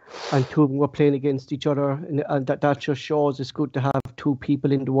books, and two of them were playing against each other, and that just shows it's good to have two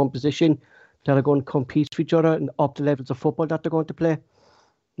people in the one position that are going to compete with each other and up the levels of football that they're going to play.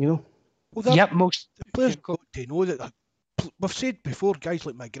 Well, most the players got to know that. We've said before, guys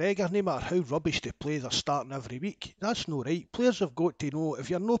like McGregor, no matter how rubbish they play, they're starting every week. That's not right. Players have got to know if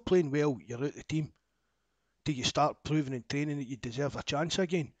you're not playing well, you're out the team. Till you start proving in training that you deserve a chance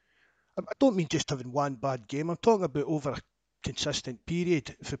again. I don't mean just having one bad game. I'm talking about over a consistent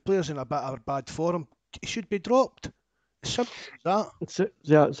period. If a player's in a bit of bad form, he should be dropped. It's simple as that.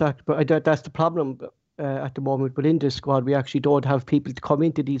 Yeah, exactly. But that's the problem at the moment. But in this squad, we actually don't have people to come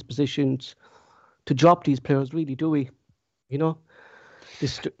into these positions to drop these players, really, do we? But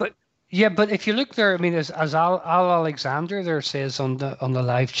if you look there, I mean, as Al Alexander there says on the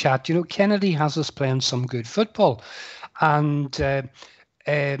live chat, Kennedy has us playing some good football, and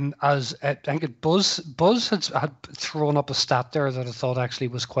as I think Bawz had thrown up a stat there that I thought actually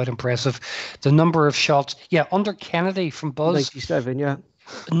was quite impressive. The number of shots, under Kennedy from Bawz, 97,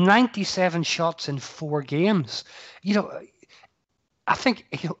 97 shots in 4 games. I think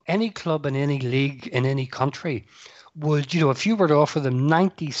any club in any league in any country would, if you were to offer them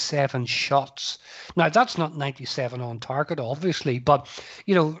 97 shots, now that's not 97 on target, obviously, but,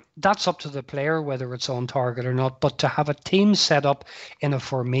 that's up to the player whether it's on target or not. But to have a team set up in a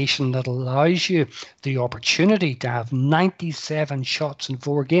formation that allows you the opportunity to have 97 shots in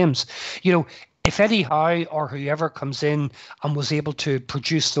 4 games, if Eddie Howe or whoever comes in and was able to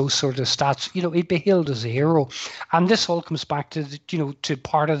produce those sort of stats, he'd be hailed as a hero. And this all comes back to to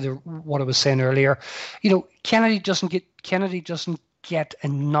part of what I was saying earlier. Kennedy doesn't get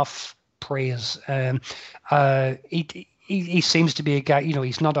enough praise. He seems to be a guy,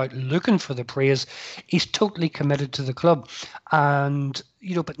 he's not out looking for the praise. He's totally committed to the club. And,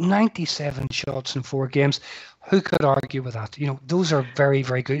 but 97 shots in 4 games, who could argue with that? Those are very,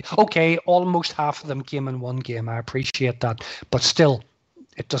 very good. Okay, almost half of them came in 1 game. I appreciate that. But still,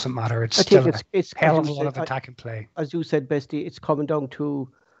 it doesn't matter. It's still a hell of a lot of attacking play. As you said, Bestie, it's coming down to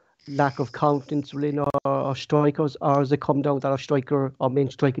lack of confidence within our strikers, or is it come down that our main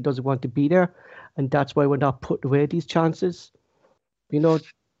striker doesn't want to be there, and that's why we're not putting away these chances?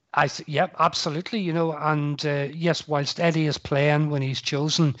 Absolutely. And yes, whilst Eddie is playing when he's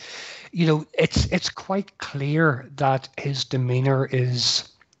chosen, it's quite clear that his demeanour is.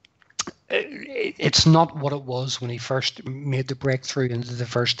 It's not what it was when he first made the breakthrough into the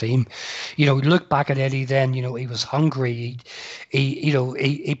first team. Look back at Eddie then, he was hungry.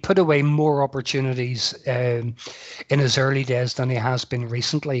 He put away more opportunities in his early days than he has been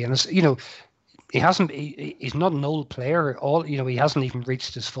recently. And he's not an old player. He hasn't even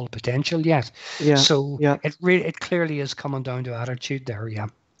reached his full potential yet. It clearly is coming down to attitude there. Yeah.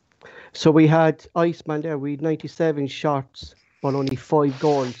 So we had Iceman there. We had 97 shots, but only 5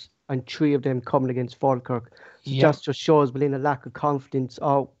 goals, and 3 of them coming against Falkirk. So that just shows within a lack of confidence,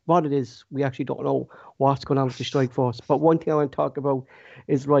 or what it is. We actually don't know what's going on with the strike force. But one thing I want to talk about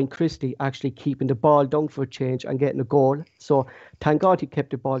is Ryan Christie actually keeping the ball down for a change and getting a goal. So thank God he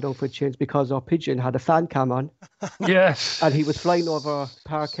kept the ball down for a change, because our pigeon had a fan cam on. Yes. And he was flying over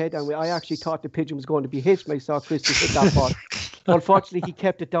Parkhead, and I actually thought the pigeon was going to be hit when I saw Christie hit that ball. Unfortunately, he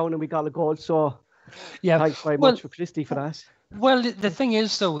kept it down and we got a goal. So thanks very much for Christie for that. Well, the thing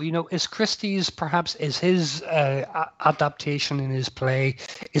is, though, is Christie's perhaps his adaptation in his play,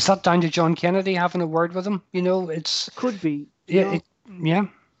 is that down to John Kennedy having a word with him? It could be. It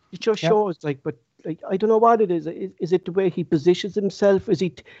just shows, but I don't know what it is. Is it the way he positions himself? Is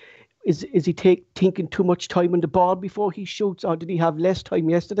he thinking too much time on the ball before he shoots, or did he have less time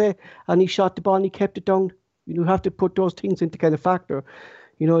yesterday and he shot the ball and he kept it down? You have to put those things into kind of factor.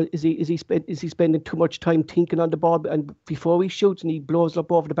 Is he spending too much time thinking on the ball and before he shoots and he blows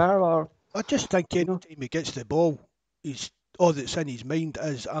up over the bar? Or I just think any time he gets the ball, all that's in his mind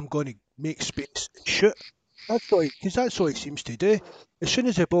is, I'm going to make space and shoot. Because that's what he seems to do. As soon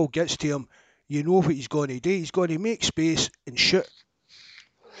as the ball gets to him, you know what he's going to do. He's going to make space and shoot.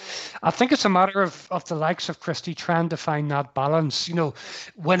 I think it's a matter of the likes of Christie trying to find that balance.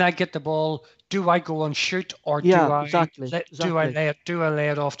 When I get the ball, do I go and shoot, or do I lay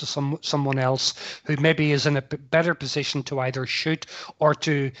it off to someone else who maybe is in a better position to either shoot or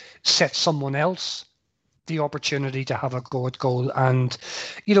to set someone else the opportunity to have a go at goal? And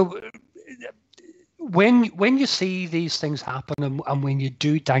when you see these things happen, and when you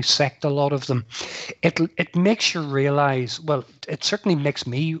do dissect a lot of them, it makes you realize, well, it certainly makes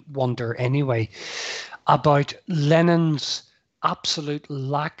me wonder anyway, about Lennon's absolute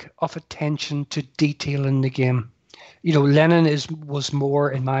lack of attention to detail in the game. Lennon was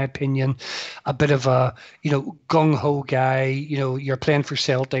more, in my opinion, a bit of a gung-ho guy. You're playing for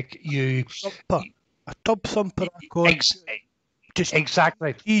Celtic, a tub thumper. Just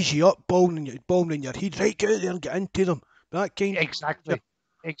exactly ease you up, ball in your head, right, get out there and get into them. That kind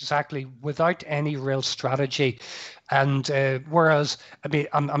exactly, without any real strategy. And whereas,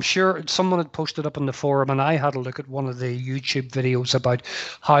 I'm sure someone had posted up on the forum, and I had a look at one of the YouTube videos about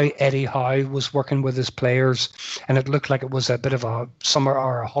how Eddie Howe was working with his players, and it looked like it was a bit of a summer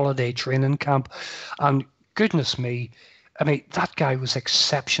or a holiday training camp. And goodness me, that guy was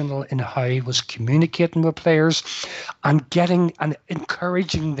exceptional in how he was communicating with players and getting and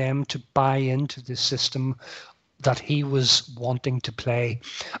encouraging them to buy into the system that he was wanting to play.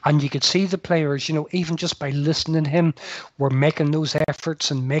 And you could see the players, even just by listening to him, were making those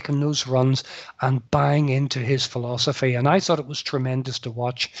efforts and making those runs and buying into his philosophy. And I thought it was tremendous to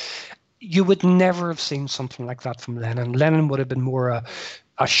watch. You would never have seen something like that from Lennon. Lennon would have been more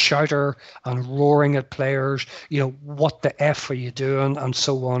a shouter and roaring at players, what the F are you doing, and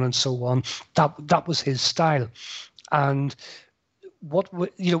so on and so on. That was his style. And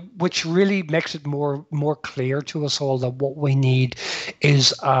which really makes it more clear to us all that what we need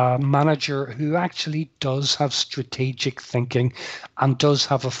is a manager who actually does have strategic thinking and does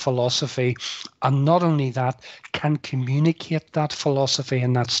have a philosophy, and not only that, can communicate that philosophy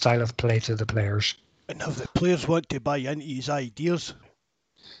and that style of play to the players. And if the players want to buy into his ideas,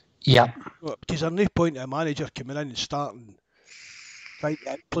 because there's no point in a manager coming in and starting trying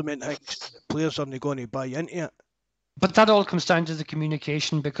to implement things. The players aren't going to buy into it. But that all comes down to the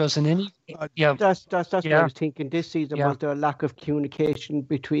communication, because in any that's what I was thinking this season. Was there a lack of communication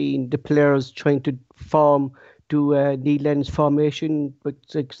between the players trying to do Neil Lennon's formation? But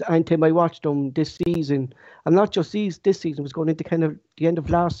anytime I watched them this season, and not just this season, was going into kind of the end of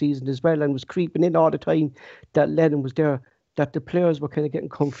last season as well, and was creeping in all the time that Lennon was there, that the players were kind of getting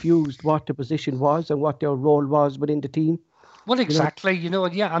confused what the position was and what their role was within the team. Well, exactly,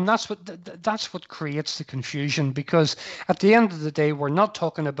 and that's what creates the confusion, because at the end of the day, we're not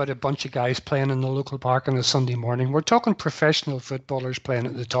talking about a bunch of guys playing in the local park on a Sunday morning. We're talking professional footballers playing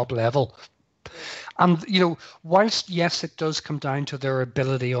at the top level. And, whilst, yes, it does come down to their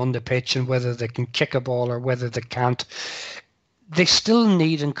ability on the pitch and whether they can kick a ball or whether they can't, they still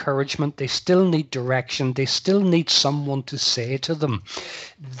need encouragement. They still need direction. They still need someone to say to them,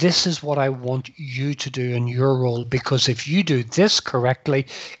 this is what I want you to do in your role, because if you do this correctly,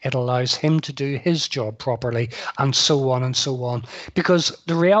 it allows him to do his job properly, and so on and so on. Because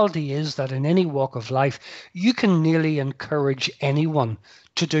the reality is that in any walk of life, you can nearly encourage anyone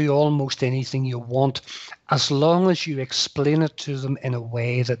to do almost anything you want, as long as you explain it to them in a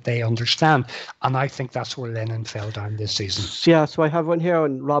way that they understand. And I think that's where Lennon fell down this season. Yeah, so I have one here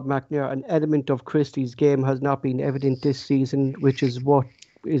on Rob McNair. An element of Christie's game has not been evident this season, which is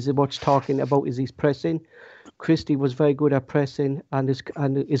what's talking about is his pressing. Christie was very good at pressing and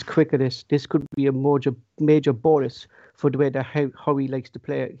is quick at it. This could be a major bonus for the way that how he likes to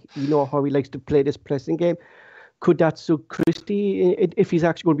play. How he likes to play this pressing game. could that suit Christie if he's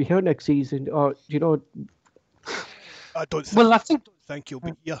actually going to be here next season, or I don't think. Well, I think he'll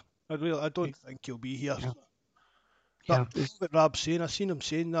be here. I don't think he'll be here. Yeah. That's what Rob's saying. I've seen him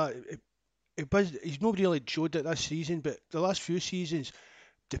saying that. He's not really showed it this season, but the last few seasons,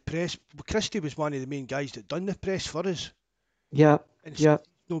 the press. Christie was one of the main guys that done the press for us. Yeah. And Yeah.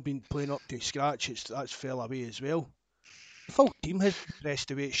 he's not been playing up to scratch. That's fell away as well. The full team has pressed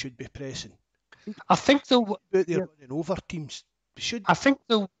the way it should be pressing. I think though They're running over teams. I think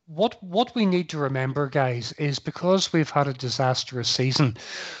though what we need to remember, guys, is because we've had a disastrous season,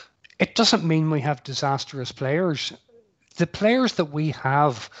 it doesn't mean we have disastrous players. The players that we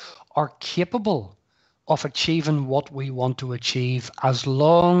have are capable of achieving what we want to achieve as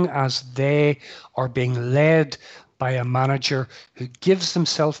long as they are being led by a manager who gives them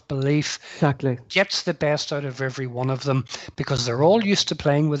self-belief, Exactly, gets the best out of every one of them, because they're all used to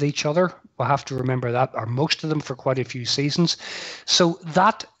playing with each other. We'll have to remember that, or most of them for quite a few seasons. So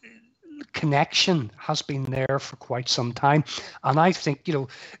that connection has been there for quite some time. And I think,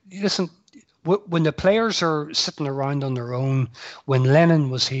 listen, when the players are sitting around on their own, when Lennon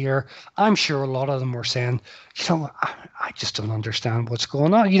was here, I'm sure a lot of them were saying, I just don't understand what's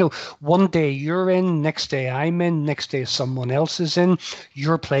going on. One day you're in, next day I'm in, next day someone else is in,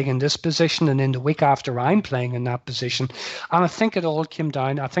 you're playing in this position, and then the week after I'm playing in that position. And I think it all came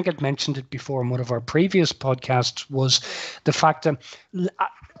down, I think I'd mentioned it before in one of our previous podcasts, was the fact that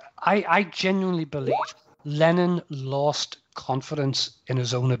I genuinely believe Lennon lost confidence in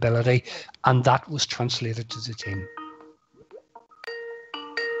his own ability, and that was translated to the team.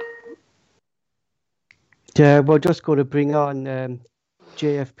 Yeah, we're just going to bring on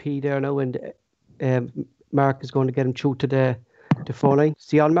JFP there now, and Mark is going to get him through to the phone line.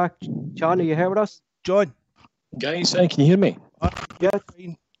 See you on, Mark. John, are you here with us? John. Guys, can you hear me? Yeah.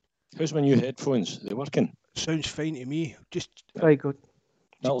 Fine. How's my new headphones? Are they working? Sounds fine to me. Very good.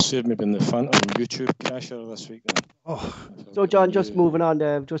 That'll save me being the Phantom YouTube crasher this week then. So John, just moving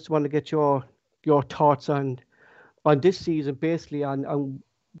on, just want to get your thoughts on this season, basically, on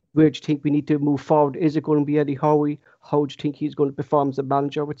where do you think we need to move forward? Is it going to be Eddie Howe? How do you think he's going to perform as a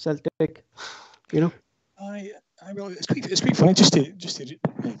manager with Celtic? I will. It's quite funny just to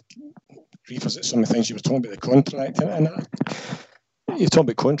revisit some of the things you were talking about, the contract, and you're talking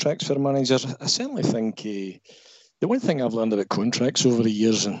about contracts for managers. I certainly think the one thing I've learned about contracts over the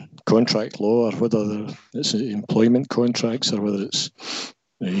years, and contract law, or whether it's employment contracts or whether it's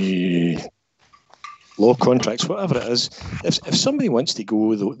law contracts, whatever it is, if somebody wants to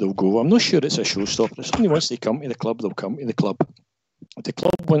go, they'll go. I'm not sure it's a showstopper. If somebody wants to come to the club, they'll come to the club. If the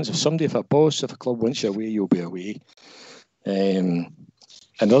club wants, if a club wants you away, you'll be away.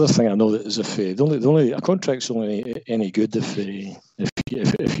 Another thing I know that is if a contract's only any good if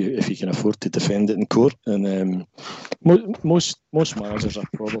you can afford to defend it in court, and most managers are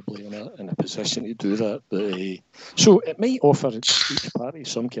probably in a position to do that. But so it might offer each party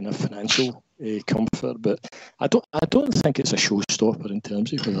some kind of financial comfort, but I don't think it's a showstopper in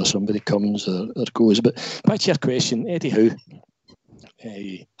terms of whether somebody comes or goes. But back to your question, Eddie Howe.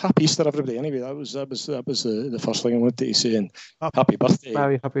 Happy Easter, everybody. Anyway, that was the first thing I wanted to say, and happy birthday.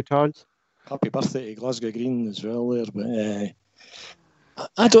 Very happy returns. Happy birthday to Glasgow Green as well there. But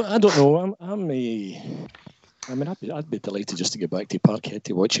I don't know. I'd be delighted just to get back to Parkhead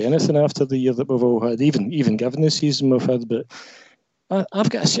to watch anything after the year that we've all had, even given the season we've had. But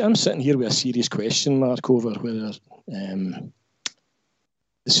I'm sitting here with a serious question mark over whether the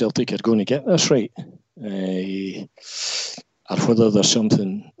Celtic are going to get this right. Or whether there's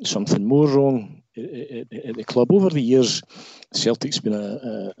something more wrong at the club. Over the years, Celtic's been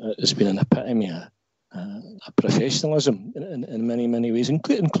an epitome of professionalism in many ways,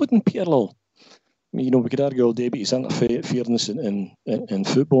 including Peter Lille. We could argue all day about his interference in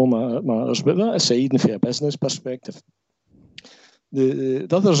football matters, but that aside, and from a business perspective, the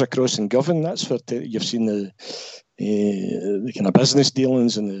others across in Govan, that's where you've seen the kind of business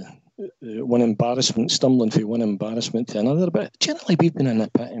dealings and the one embarrassment, stumbling from one embarrassment to another. But generally, we've been an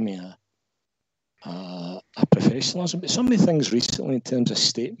epitome of professionalism. But some of the things recently, in terms of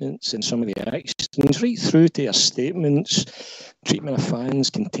statements and some of the actions, right through to our statements, treatment of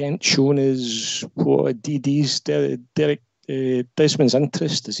fans, contempt shown as what DD's Derek Desmond's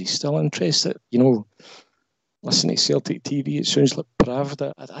interest. Is he still interested? Listening to Celtic TV, it sounds like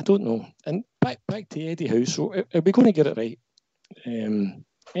Pravda. I don't know. And back to Eddie Howe. So are we going to get it right?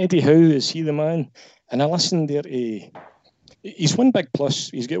 Eddie Howe, is he the man? And I listened there to... He's one big plus.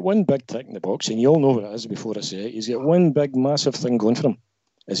 He's got one big tick in the box, and you all know what it is before I say it. He's got one big, massive thing going for him,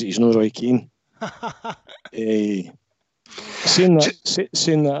 is that he's no Roy Keane. Saying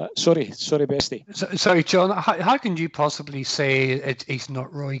that, sorry, Bestie. Sorry, John, how can you possibly say he's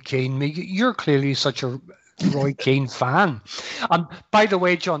not Roy Keane? You're clearly such a Roy Keane fan. By the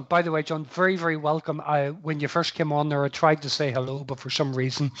way, John, very, very welcome. When you first came on there, I tried to say hello, but for some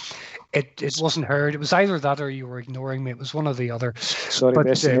reason it wasn't heard. It was either that or you were ignoring me. It was one or the other. Sorry,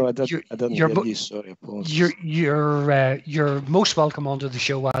 Bessie, no, I didn't hear you. Sorry, apologies. You're most welcome onto the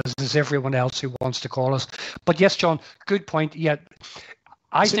show, as is everyone else who wants to call us. But yes, John, good point. Yeah,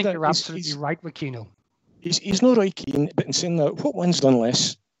 I think you're absolutely right with Keano. He's not Roy Keane, but in saying that, what one's done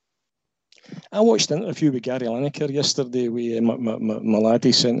less? I watched an interview with Gary Lineker yesterday. My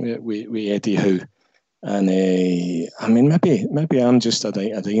laddie sent me it with Eddie Howe, and I mean maybe I'm just a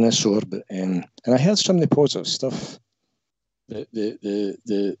dinosaur, but and I heard some of the positive stuff that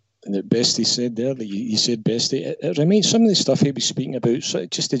Bestie said there. That you said, Bestie. It reminds some of the stuff he was speaking about. So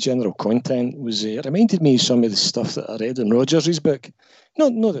just the general content was it reminded me of some of the stuff that I read in Rodgers' book.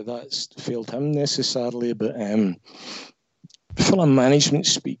 Not that that's failed him necessarily, but. Full of management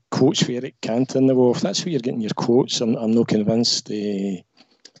speak, coach for Eric Cantona. Well, if that's where you're getting your quotes, I'm not convinced.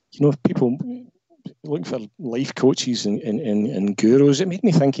 People looking for life coaches and gurus. It made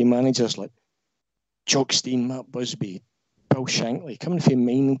me think of managers like Jock Stein, Matt Busby, Bill Shankly, coming from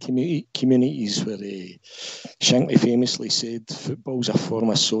mining communities where Shankly famously said football's a form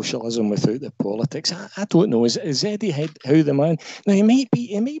of socialism without the politics. I don't know. Is Eddie Howe the man? Now he might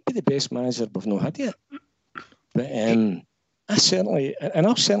be the best manager we've not had yet, but I'll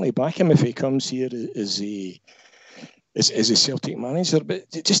certainly back him if he comes here as a Celtic manager.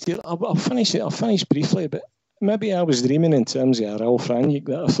 But just I'll finish briefly. But maybe I was dreaming in terms of a Ralph Rangnick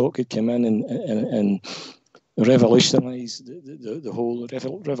that I thought could come in and revolutionise the whole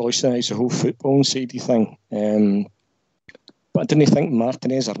footballing side of thing. But I didn't think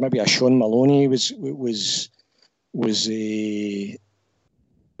Martinez or maybe a Sean Maloney would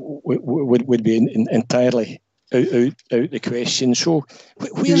be entirely out the question. So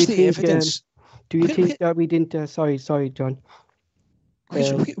where's the evidence? Do you think that we didn't? Sorry, John. Where's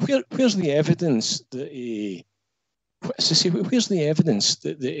the evidence that? Where's the evidence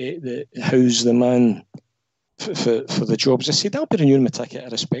that Howe's the man for the jobs? I said I'll be renewing my ticket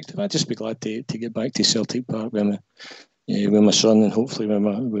irrespective. I'd just be glad to get back to Celtic Park with my son and hopefully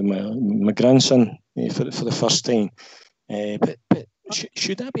with my grandson for the first time. But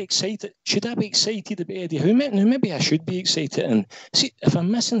should I be excited? Should I be excited about Eddie Howe? Now, maybe I should be excited. And see, if I'm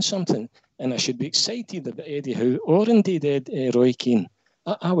missing something, and I should be excited about Eddie Howe or indeed Roy Keane,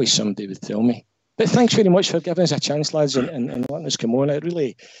 I wish somebody would tell me. But thanks very much for giving us a chance, lads, and letting us come on. I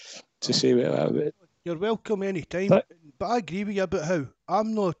really to say. You're welcome anytime. But I agree with you about Howe.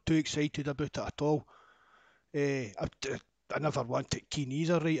 I'm not too excited about it at all. I never wanted Keane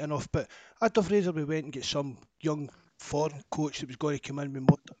either, right enough. But I'd have rather we went and get some young foreign coach that was going to come in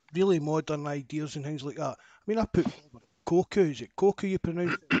with really modern ideas and things like that. I mean, I put Koku. Is it Koku you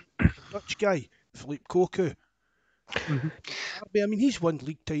pronounce it? Dutch guy, Philippe Koku. Mm-hmm. I mean, he's won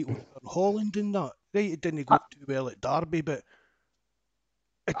league titles in Holland and that. Right, it didn't go too well at Derby, but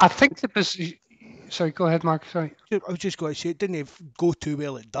I think the position. Sorry, go ahead, Mark. Sorry. I was just going to say it didn't go too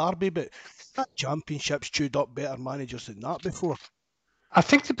well at Derby, but that Championship's chewed up better managers than that before. I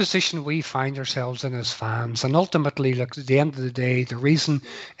think the position we find ourselves in as fans, and ultimately, look, at the end of the day, the reason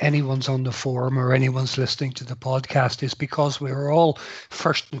anyone's on the forum or anyone's listening to the podcast is because we're all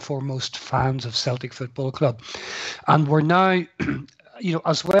first and foremost fans of Celtic Football Club. And we're now,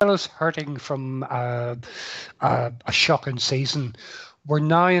 as well as hurting from a shocking season, we're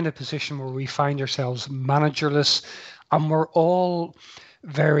now in a position where we find ourselves managerless, and we're all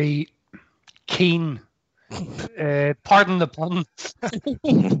very keen. Pardon the pun.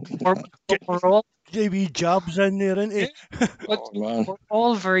 we're all JB Jobs in there, isn't he? We're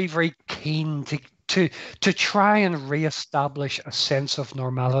all very, very keen to try and re-establish a sense of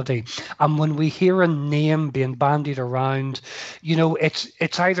normality. And when we hear a name being bandied around,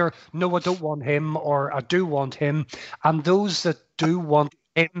 it's either no, I don't want him, or I do want him. And those that do want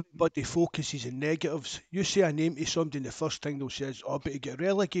him, but the focus is in negatives. You say a name to somebody, and the first thing they'll say is, "Oh, but you get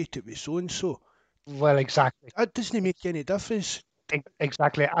relegated with so and so." Well, exactly. That doesn't make any difference.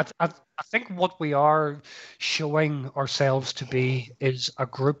 Exactly. I think what we are showing ourselves to be is a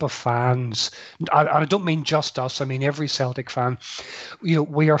group of fans. I don't mean just us. I mean every Celtic fan.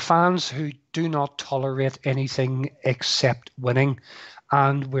 We are fans who do not tolerate anything except winning.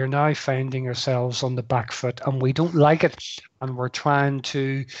 And we're now finding ourselves on the back foot, and we don't like it. and we're trying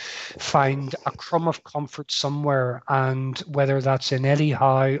to find a crumb of comfort somewhere, and whether that's in Eddie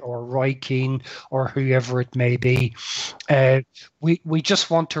Howe or Roy Keane or whoever it may be, we just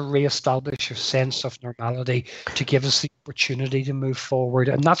want to re-establish a sense of normality to give us the opportunity to move forward,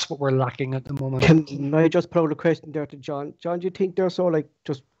 and that's what we're lacking at the moment. Can I just put out a question there to John? John, do you think there's so, like,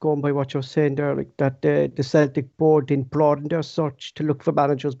 just going by what you're saying there, like that the Celtic board didn't broaden their search to look for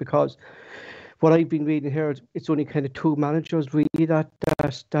managers? Because what I've been reading here, it's only kind of two managers really that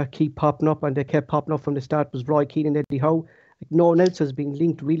keep popping up, and they kept popping up from the start, was Roy Keane and Eddie Howe. Like, no one else has been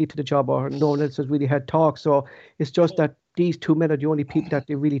linked really to the job, or no one else has really had talk. So it's just that these two men are the only people that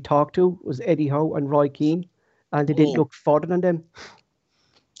they really talked to, was Eddie Howe and Roy Keane, and they didn't look further than them.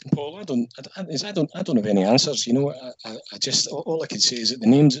 Paul, I don't have any answers. You know, I just, all I can say is that the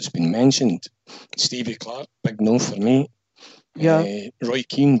names that's been mentioned: Stevie Clark, big no for me. Yeah. Roy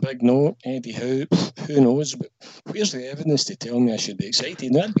Keane, big no. Eddie Howe, who knows? But where's the evidence to tell me I should be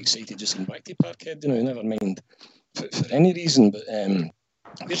excited? No, I'd be excited just in back to Parkhead, you know, never mind for any reason. But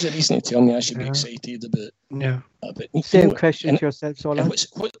where's the reason to tell me I should be excited about? Yeah. Same question to yourself, Solan.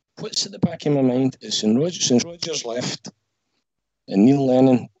 What's at the back of my mind is since Rodgers left and Neil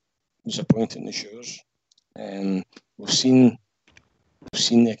Lennon was appointed in the Shores, we've seen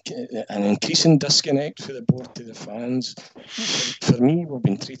an increasing disconnect for the board to the fans. For me, we've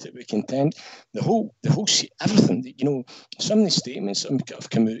been treated with contempt. The whole everything. You know, some of the statements that have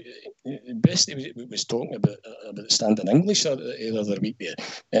come out. Best was talking about the Standard English the other week there,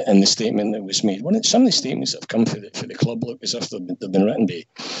 in the statement that was made. Some of the statements that have come for the club look as if they've been written by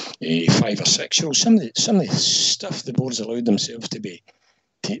 5 or 6 year olds. Some of the stuff the board's allowed themselves to be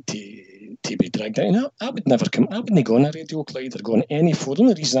dragged out. I wouldn't go on a Radio Clyde or go on any forum. The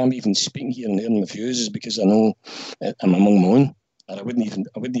only reason I'm even speaking here and airing my views is because I know I'm among my own, or I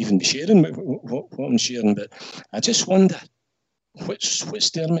wouldn't even be sharing what I'm sharing. But I just wonder, what's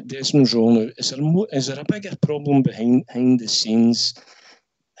Dermot Desmond's role now? Is there a bigger problem behind the scenes?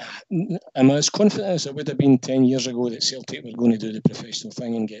 Am I as confident as I would have been 10 years ago that Celtic were going to do the professional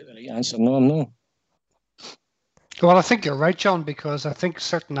thing and get the right answer? No, I'm not. Well, I think you're right, John, because I think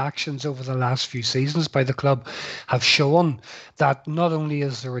certain actions over the last few seasons by the club have shown that not only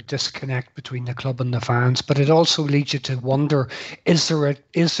is there a disconnect between the club and the fans, but it also leads you to wonder, is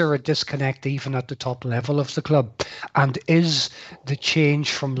there a disconnect even at the top level of the club? And is the change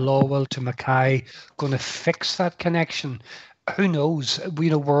from Lowell to Mackay going to fix that connection? Who knows?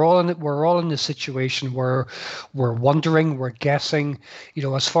 You know, we're all in the situation where we're wondering, we're guessing. You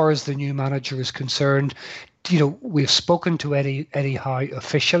know, as far as the new manager is concerned, you know, we've spoken to Eddie Howe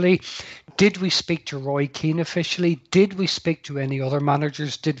officially. Did we speak to Roy Keane officially? Did we speak to any other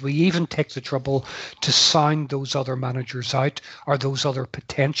managers? Did we even take the trouble to sound those other managers out, or those other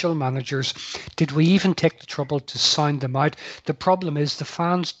potential managers? Did we even take the trouble to sound them out? The problem is the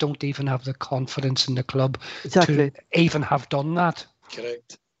fans don't even have the confidence in the club to even have done that.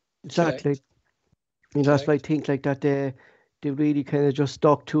 Correct. Exactly. Correct. I mean, that's why I think like that they really kind of just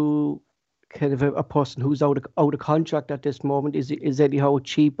stuck to kind of a person who's out of contract at this moment. Is Eddie Howe a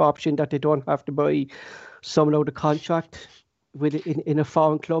cheap option that they don't have to buy someone out of contract with in a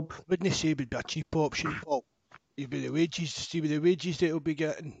foreign club? Wouldn't say it would be a cheap option, Paul. With the wages that he'll be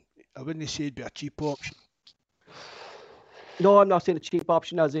getting, I wouldn't say it'd be a cheap option. No, I'm not saying a cheap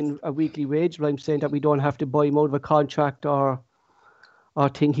option as in a weekly wage, but I'm saying that we don't have to buy him out of a contract or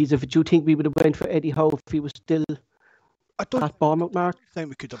think do you think we would have went for Eddie Howe if he was still at Bournemouth, Mark? I think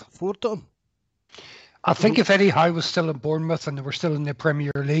we could have afforded him. I think if Eddie Howe was still in Bournemouth and they were still in the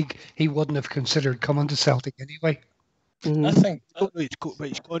Premier League, he wouldn't have considered coming to Celtic anyway. Mm-hmm. I don't know what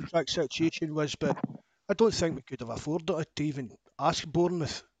his contract situation was, but I don't think we could have afforded it to even ask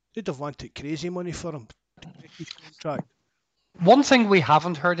Bournemouth. They'd have wanted crazy money for him to break his contract. One thing we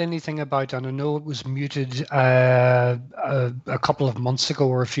haven't heard anything about, and I know it was muted a couple of months ago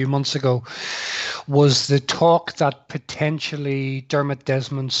or a few months ago, was the talk that potentially Dermot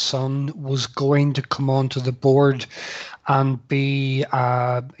Desmond's son was going to come onto the board and be,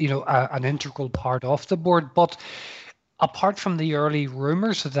 an integral part of the board. But apart from the early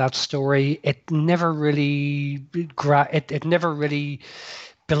rumours of that story, it never really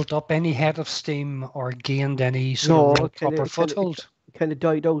built up any head of steam or gained any sort of proper foothold. It kind of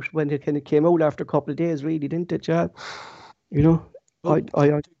died out when it kind of came out after a couple of days, really, didn't it, Chad? You know, I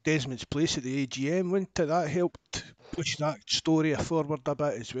took Desmond's place at the AGM, wouldn't it? That helped push that story forward a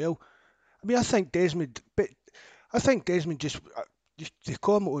bit as well. I mean, I think Desmond just they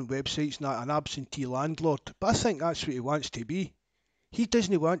call him on websites not an absentee landlord, but I think that's what he wants to be. He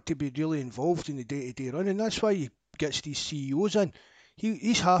doesn't want to be really involved in the day-to-day running. That's why he gets these CEOs in.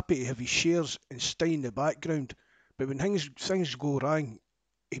 He's happy to have his shares and stay in the background, but when things go wrong,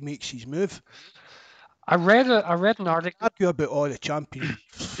 he makes his move. I read an article. Argue about all the champions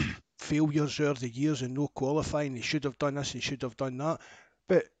failures over the years and no qualifying. They should have done this, they should have done that.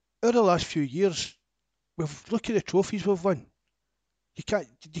 But over the last few years, look at the trophies we've won. You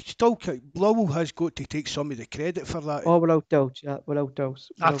still can't. Lowell has got to take some of the credit for that. Oh, without doubt, yeah, without doubt.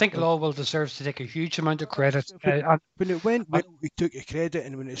 I think Lowell deserves to take a huge amount of credit. When it went well, we took the credit,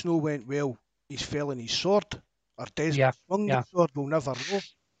 and when it's no went well, he's fell on his sword. Or Desmond swung the sword, we'll never know.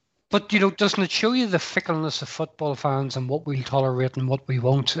 But, doesn't it show you the fickleness of football fans and what we'll tolerate and what we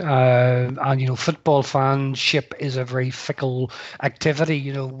won't? And, football fanship is a very fickle activity.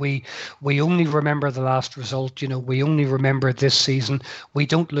 We only remember the last result. We only remember this season. We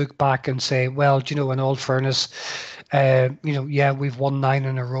don't look back and say, well, in all fairness, we've won 9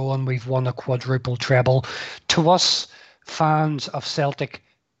 in a row and we've won a quadruple treble. To us, fans of Celtic,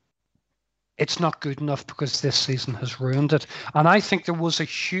 it's not good enough because this season has ruined it. And I think there was a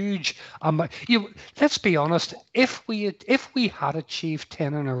huge, let's be honest, if we had achieved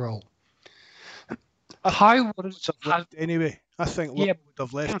 10 in a row, how would it have left anyway? I think would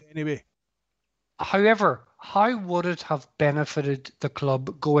have left anyway. However, how would it have benefited the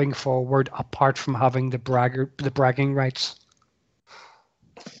club going forward apart from having the bragging rights?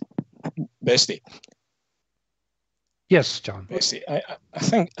 Bestie. Yes, John. Bestie, I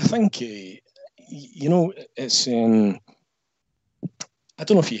think it's. I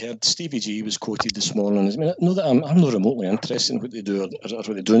don't know if you heard Stevie G was quoted this morning. I mean, not that I'm not remotely interested in what they do or what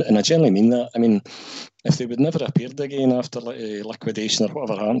they do, and I generally mean that. I mean, if they would never appeared again after liquidation or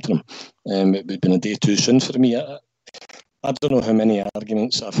whatever happened to them, it would have been a day too soon for me. I don't know how many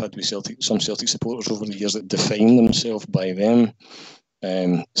arguments I've had with some Celtic supporters over the years that define themselves by them.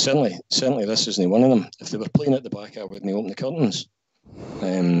 Certainly, this isn't one of them. If they were playing at the back, I wouldn't open the curtains.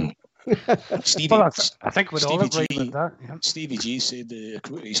 I think we'd all agree with that. Yeah. Stevie G said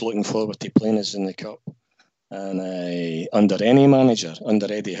he's looking forward to playing us in the cup, and under any manager,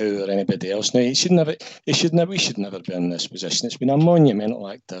 under Eddie Howe or anybody else. Now we should never be in this position. It's been a monumental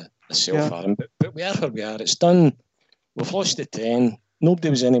act of self-harm, but we are where we are. It's done. We've lost the 10. Nobody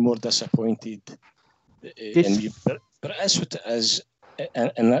was any more disappointed. But it is what it is.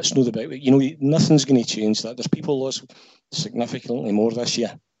 And that's no about it. Nothing's going to change that. There's people lost significantly more this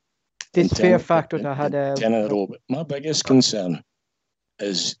year. This fear factor that had 10 in a row. But my biggest concern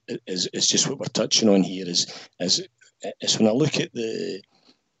is just what we're touching on here. Is when I look at the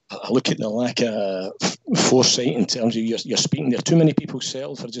lack of foresight in terms of you're speaking. There are too many people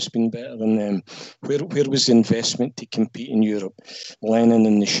settled for just being better than them. Where was the investment to compete in Europe? Lennon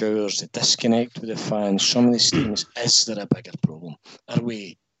in the showers, the disconnect with the fans, some of these things. Is there a bigger problem? Are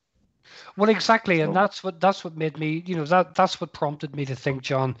we? Well, exactly, and that's what made me, that's what prompted me to think,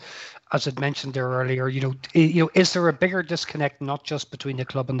 John, as I'd mentioned there earlier, is there a bigger disconnect not just between the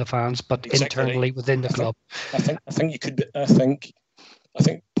club and the fans, but internally within the club? I think you could be. I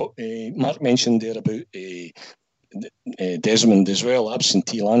think Mark mentioned there about Desmond as well,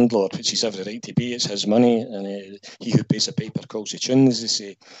 absentee landlord, which he's every right to be. It's his money, and he who pays the piper calls the tune, as they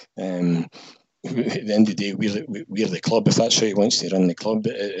say. At the end of the day, we're the club. If that's how he wants to run the club,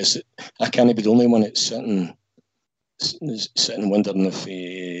 I can't be the only one that's sitting wondering if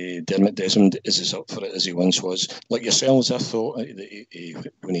Dermot Desmond is as up for it as he once was. Like yourselves, I thought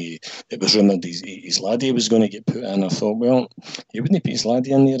when it was rumoured his laddie was going to get put in, I thought, well, he wouldn't put his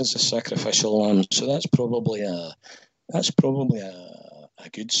laddie in there as a sacrificial lamb, so that's probably a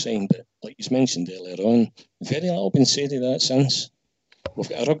good sign. But like you mentioned earlier on, very little been said of that since. We've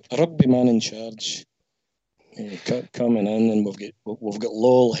got a rugby man in charge coming in, and we've got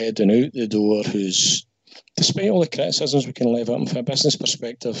Lowell heading out the door, who's, despite all the criticisms we can levy at him from a business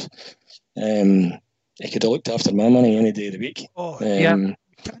perspective, he could have looked after my money any day of the week. You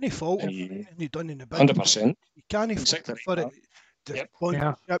can't fault him. He's done in the business. 100%. You can't fault for it. The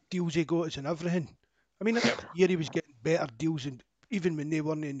sponsorship deals he got and everything. I mean, that year he was getting better deals, and even when they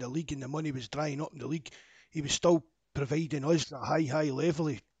weren't in the league and the money was drying up in the league, he was still providing us a high level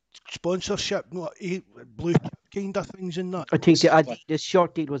of sponsorship, not blue kind of things in that. I think the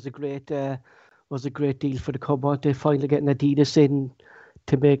short deal was a great deal for the club. They finally getting Adidas in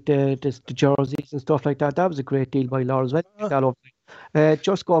to make the jerseys and stuff like that. That was a great deal by Lawrence.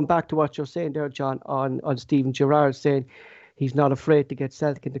 Just going back to what you're saying there, John, on Stephen Gerrard saying he's not afraid to get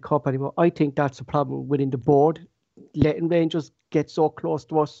Celtic in the cup anymore. I think that's a problem within the board, letting Rangers get so close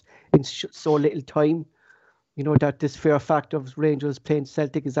to us in so little time. That this fear factor of Rangers playing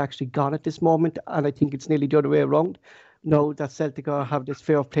Celtic is actually gone at this moment, and I think it's nearly the other way around. Now that Celtic have this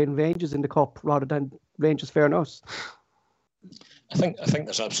fear of playing Rangers in the cup rather than Rangers fearing us. I think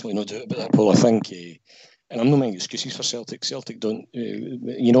there's absolutely no doubt about that, Paul. I think and I'm not making excuses for Celtic. Celtic don't,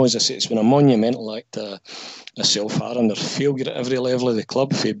 as I say, it's been a monumental act of self-harm. Their failure at every level of the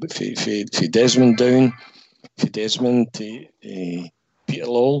club, for Desmond down, for Desmond to Peter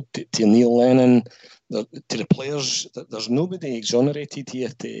Lawwell, to Neil Lennon, to the players. There's nobody exonerated here,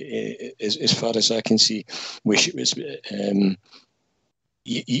 as far as I can see. There's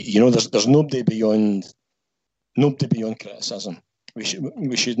nobody beyond criticism. We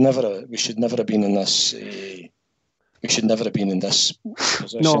should never have been in this. We should never have been in this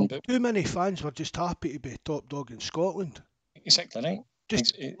position. No, but too many fans were just happy to be top dog in Scotland. Exactly right.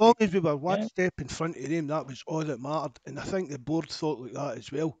 Just as long as we were one step in front of them, that was all that mattered. And I think the board thought like that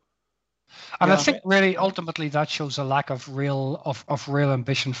as well. And I think really ultimately that shows a lack of real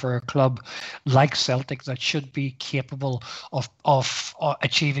ambition for a club like Celtic that should be capable of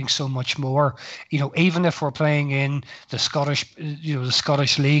achieving so much more. Even if we're playing in the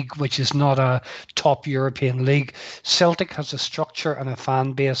Scottish League, which is not a top European league, Celtic has a structure and a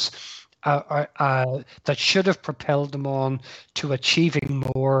fan base that should have propelled them on to achieving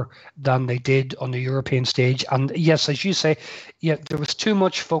more than they did on the European stage. And yes, as you say, there was too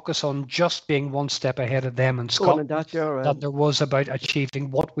much focus on just being one step ahead of them in Scotland that there was about achieving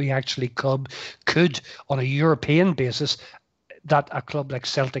what we actually could on a European basis that a club like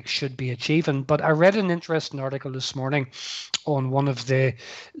Celtic should be achieving. But I read an interesting article this morning on one of the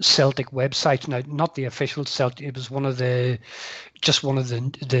Celtic websites. Now, not the official Celtic, it was one of the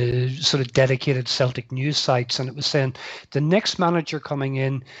sort of dedicated Celtic news sites, and it was saying the next manager coming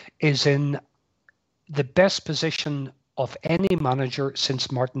in is in the best position of any manager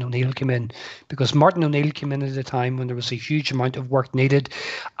since Martin O'Neill came in, because Martin O'Neill came in at a time when there was a huge amount of work needed,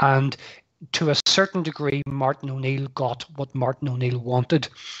 and to a certain degree, Martin O'Neill got what Martin O'Neill wanted.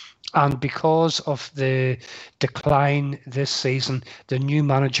 And because of the decline this season, the new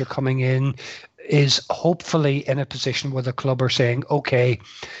manager coming in is hopefully in a position where the club are saying, okay,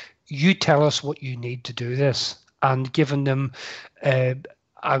 you tell us what you need to do this, and giving them a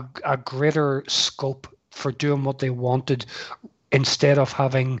greater scope for doing what they wanted, instead of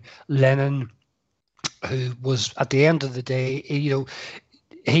having Lennon, who was, at the end of the day,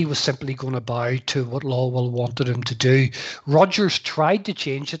 he was simply going to bow to what Lawwell wanted him to do. Rodgers tried to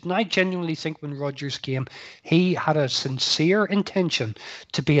change it, and I genuinely think when Rodgers came, he had a sincere intention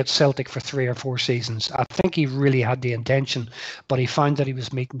to be at Celtic for 3 or 4 seasons. I think he really had the intention, but he found that he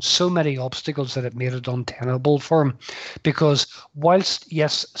was meeting so many obstacles that it made it untenable for him. Because whilst,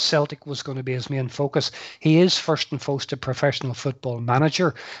 yes, Celtic was going to be his main focus, he is first and foremost a professional football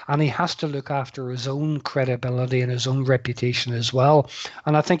manager, and he has to look after his own credibility and his own reputation as well.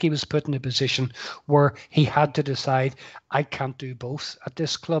 And I think he was put in a position where he had to decide, I can't do both at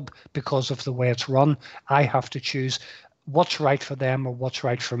this club because of the way it's run. I have to choose what's right for them or what's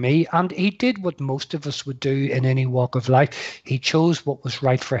right for me. And he did what most of us would do in any walk of life. He chose what was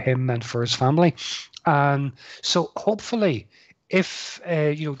right for him and for his family. And so hopefully, if,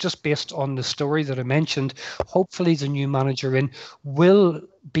 just based on the story that I mentioned, hopefully the new manager in will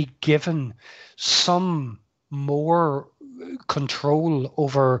be given some more control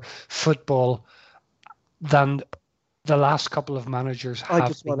over football than the last couple of managers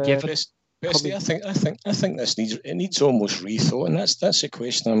have been given. I think this needs almost rethought, and that's the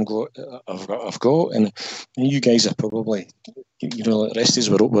question I've got, and you guys are probably, the rest of us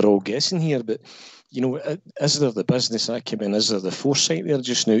we're all guessing here, but is there the business acumen, is there the foresight there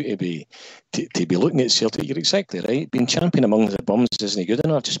just now to be looking at Celtic? You're exactly right. Being champion among the bums isn't good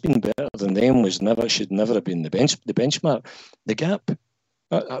enough. Just being better than them should never have been the benchmark. The gap.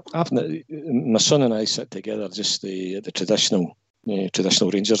 My son and I sit together, just the traditional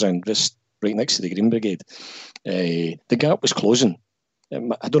Rangers end, just right next to the Green Brigade. The gap was closing.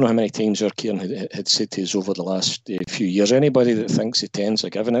 I don't know how many times our Kieran had said to us over the last few years, anybody that thinks the 10's a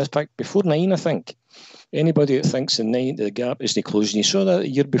given, in fact, before 9, I think, anybody that thinks the gap isn't closing, you saw that the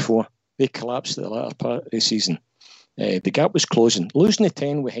year before, they collapsed at the latter part of the season. The gap was closing. Losing the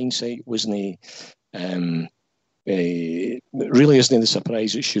 10 with hindsight wasn't really isn't the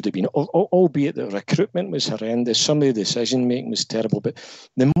surprise it should have been, albeit the recruitment was horrendous, some of the decision making was terrible, but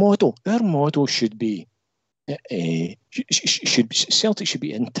our model should be Celtic should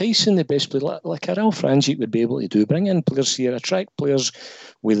be enticing the best player, like a Ralph Rangic would be able to do, bring in players here, attract players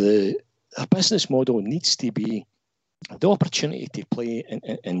with a business model needs to be the opportunity to play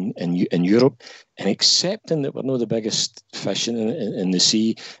in Europe, and accepting that we're not the biggest fish in the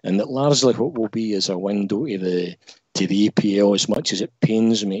sea, and that largely what will be is a window to the EPL, as much as it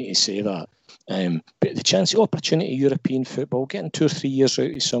pains me to say that. But the opportunity European football, getting 2 or 3 years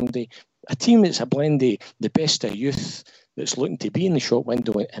out of somebody, a team that's a blend of the best of youth, that's looking to be in the shop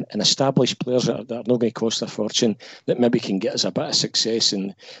window and establish players that are not going to cost a fortune, that maybe can get us a bit of success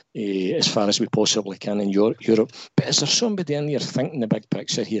in as far as we possibly can in Europe. But is there somebody in there thinking the big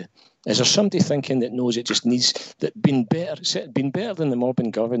picture here? Is there somebody thinking that knows it just needs that being better than the mob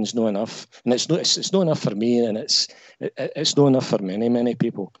and govern is not enough, and it's not enough for me, and it's not enough for many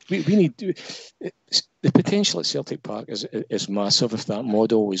people. We need the potential at Celtic Park is massive if that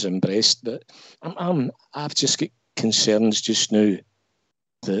model was embraced. But I've just got concerns just now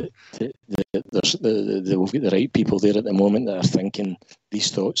that we've got the right people there at the moment that are thinking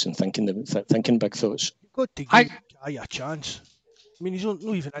these thoughts and thinking big thoughts. You've got to give the guy a chance. I mean, he's not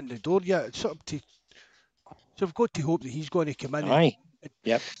even in the door yet. It's up to. So we've got to hope that he's going to come in. Aye.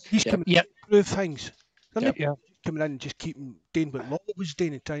 He's coming to improve things. They're not Yep. coming in and just doing what Law was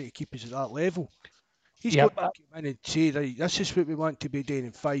doing and trying to keep us at that level. He's got to come in and say, right, this is what we want to be doing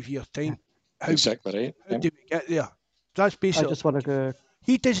in 5 years' time. Exactly right. How do we get there? That's basically. I just want to go.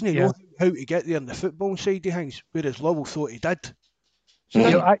 He doesn't know how to get there in the football side of things, whereas Lowell thought he did.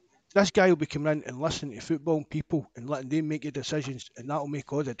 So this guy will be coming in and listening to football people and letting them make the decisions, and that will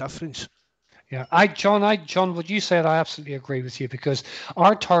make all the difference. Yeah, John, would you say that? I absolutely agree with you, because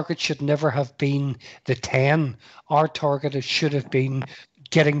our target should never have been the 10. Our target should have been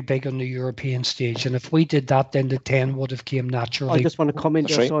getting big on the European stage, and if we did that, then the 10 would have came naturally. I just want to come in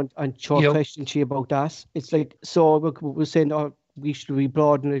there, son, and short question to you about that. It's like, so we're saying we should be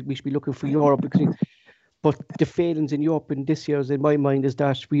broadening it, we should be looking for Europe, but the failings in Europe in this year, in my mind, is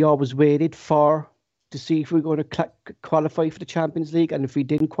that we always waited to see if we were going to qualify for the Champions League, and if we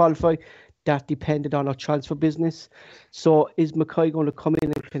didn't qualify, that depended on our transfer business. So is Mackay going to come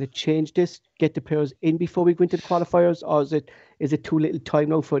in and kind of change this, get the players in before we go into the qualifiers, or is it too little time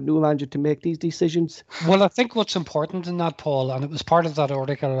now for a new manager to make these decisions? Well, I think what's important in that, Paul, and it was part of that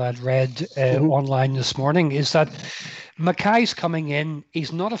article I'd read online this morning, is that Mackay's coming in.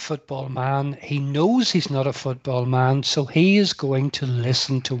 He's not a football man. He knows he's not a football man, so he is going to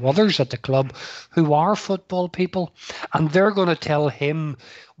listen to others at the club who are football people, and they're going to tell him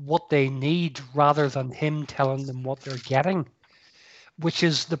what they need rather than him telling them what they're getting, which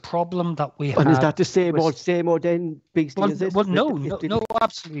is the problem that we have. And is that the same old then, Beasley? Well, no,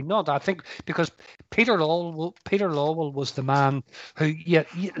 absolutely not. I think because Peter Lowell was the man who,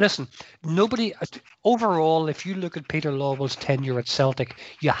 listen, nobody, overall, if you look at Peter Lowell's tenure at Celtic,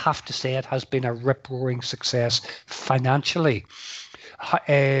 you have to say it has been a rip-roaring success financially.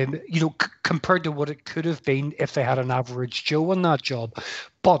 Compared to what it could have been if they had an average Joe on that job.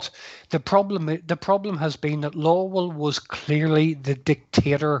 But the problem has been that Lowell was clearly the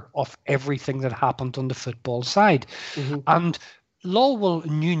dictator of everything that happened on the football side. Mm-hmm. And Lowell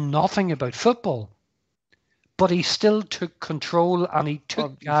knew nothing about football, but he still took control, and he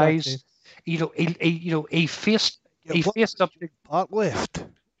took guys, he faced up the part left.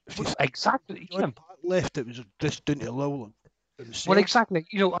 Exactly. Part left, it was just down to Lowell. Well, exactly.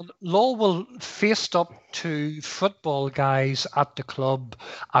 Lowell faced up to football guys at the club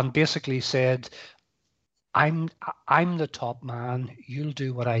and basically said, I'm the top man. You'll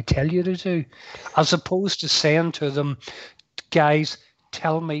do what I tell you to do. As opposed to saying to them, guys,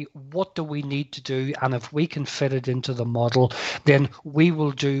 tell me, what do we need to do? And if we can fit it into the model, then we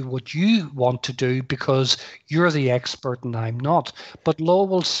will do what you want to do because you're the expert and I'm not. But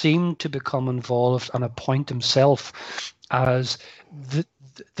Lowell seemed to become involved and appoint himself as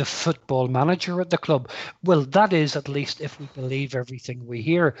the football manager at the club. Well, that is, at least if we believe everything we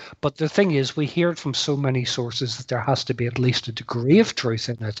hear. But the thing is, we hear it from so many sources that there has to be at least a degree of truth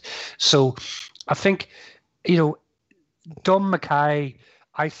in it. So I think, Dom Mackay,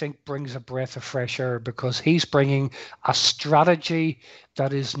 I think, brings a breath of fresh air because he's bringing a strategy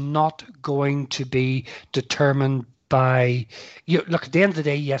that is not going to be determined by, look, at the end of the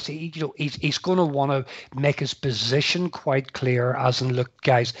day, yes, he's going to want to make his position quite clear, as in, look,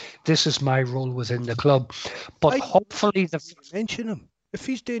 guys, this is my role within the club. But hopefully, mention him if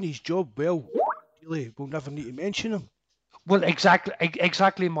he's doing his job well. Really, we'll never need to mention him. Well,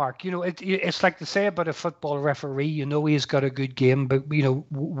 exactly, Mark. It's like to say about a football referee. He's got a good game, but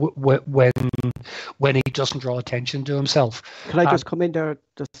when he doesn't draw attention to himself. Can I just come in there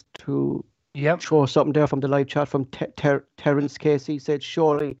just to throw something there from the live chat from Terence Casey? He said,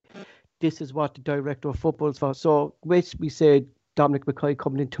 surely this is what the director of football is for. So, which we said Dominic Mackay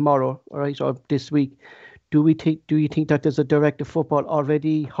coming in tomorrow, all right, or this week. Do you think that there's a director of football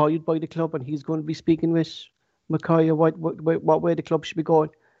already hired by the club and he's going to be speaking with Mackay, or what way the club should be going?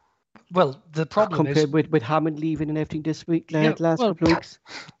 Well, the problem is with Hammond leaving and everything this week, last couple of weeks.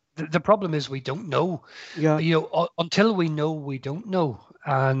 The problem is we don't know. Yeah. Until we know, we don't know.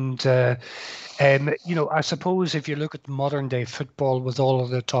 And I suppose if you look at modern day football with all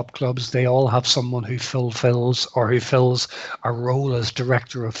of the top clubs, they all have someone who fills a role as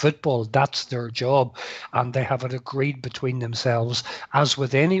director of football. That's their job, and they have it agreed between themselves, as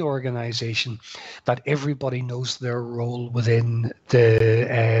with any organisation, that everybody knows their role within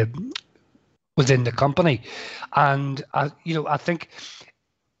the company. And I think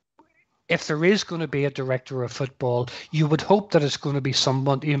if there is going to be a director of football, you would hope that it's going to be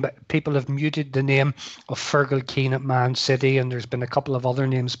someone. People have muted the name of Fergal Keane at Man City, and there's been a couple of other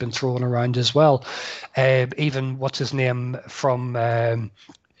names been thrown around as well. Even what's his name from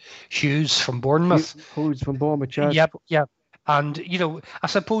Hughes from Bournemouth. Hughes from Bournemouth, yeah. And, I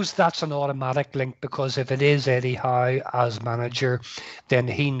suppose that's an automatic link, because if it is Eddie Howe as manager, then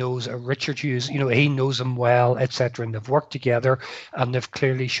he knows Richard Hughes, he knows him well, etc. And they've worked together, and they've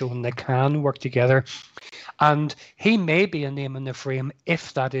clearly shown they can work together. And he may be a name in the frame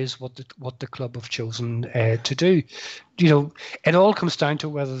if that is what the club have chosen to do. It all comes down to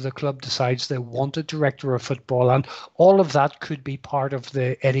whether the club decides they want a director of football, and all of that could be part of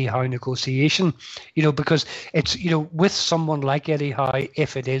the Eddie Howe negotiation. Because it's with someone like Eddie Howe,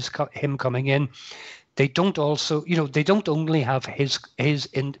 if it is him coming in, they don't only have his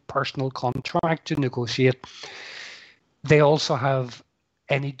personal contract to negotiate. They also have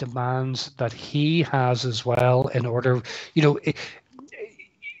any demands that he has as well, in order,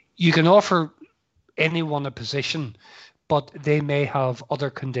 you can offer anyone a position, but they may have other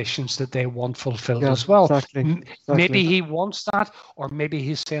conditions that they want fulfilled as well. Exactly. Maybe he wants that, or maybe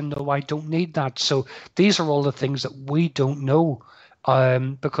he's saying, no, I don't need that. So these are all the things that we don't know,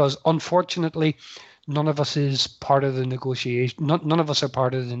 because unfortunately, none of us is part of the negotiation. None of us are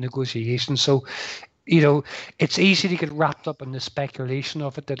part of the negotiation. So it's easy to get wrapped up in the speculation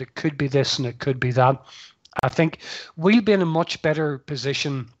of it, that it could be this and it could be that. I think we'll be in a much better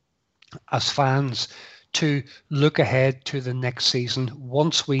position as fans to look ahead to the next season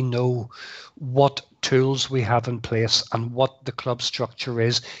once we know what tools we have in place and what the club structure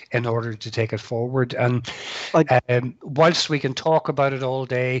is in order to take it forward. And whilst we can talk about it all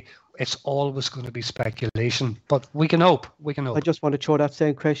day, it's always going to be speculation, but we can hope. I just want to throw that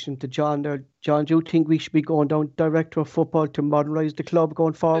same question to John there. John, do you think we should be going down director of football to modernise the club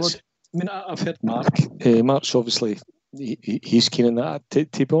going forward? I've heard Mark. Mark's obviously he's keen on that.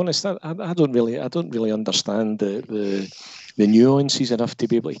 To be honest, I don't really understand the nuances enough to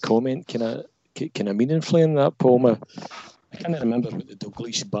be able to comment kind of meaningfully on that, Paul. I can't remember what the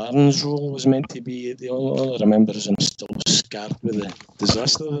Douglas Barnes role was meant to be. All I remember is I'm still scarred with the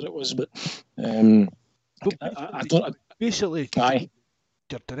disaster that it was. But I don't. Basically,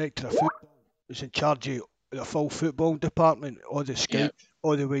 your director of football is in charge of the full football department, all the scouts,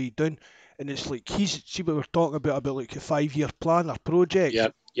 all the way down. And it's like, see what we're talking about like a 5-year plan or project. Yeah.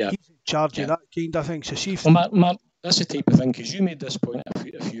 He's in charge of that kind of thing. So see if Mark, that's the type of thing, because you made this point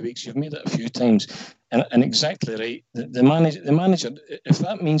a few weeks, you've made it a few times, and exactly right. The manager, if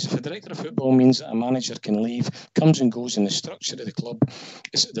the director of football means that a manager can leave, comes and goes in the structure of the club,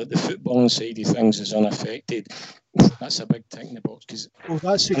 is that the footballing side of things is unaffected. That's a big tick in the box.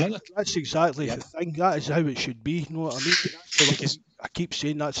 That's exactly the thing. That is how it should be. You know what I mean? I keep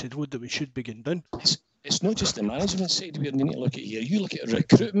saying that's the road that we should begin down. It's not just the management side we need to look at here. You look at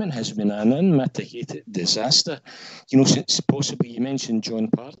recruitment has been an unmitigated disaster. Since possibly you mentioned John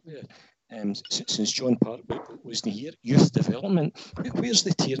Park there. Since John Park wasn't here, youth development. Where's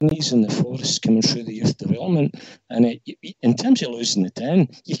the Tierneys and the Forest coming through the youth development? And in terms of losing the 10,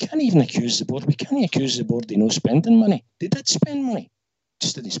 you can't even accuse the board. We can't accuse the board of no spending money. They did spend money,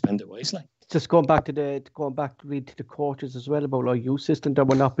 just didn't spend it wisely. Just going back to the coaches as well about our youth system, that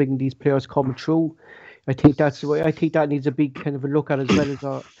we're not bringing these players coming through. I think that's the way. I think that needs a big kind of a look at as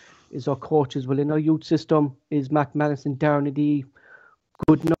well as our coaches. Well, in our youth system, is McManus and Darnady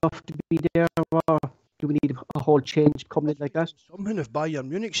good enough to be there, or do we need a whole change coming in like that? Something if Bayern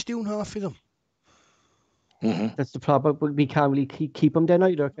Munich stealing half of them. Mm-hmm. That's the problem. But we can't really keep them then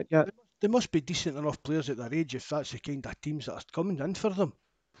either. Yeah, they must be decent enough players at their age if that's the kind of teams that are coming in for them.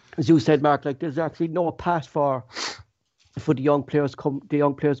 As you said, Mark, like there's actually no path for the young players coming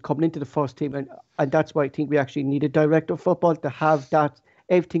into the first team, and that's why I think we actually need a director of football to have that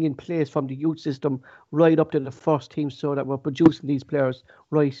everything in place from the youth system right up to the first team, so that we're producing these players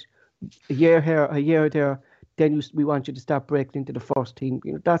right a year here, a year there. Then we want you to start breaking into the first team.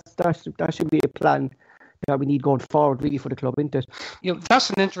 That should be a plan that we need going forward, really, for the club, isn't it? That's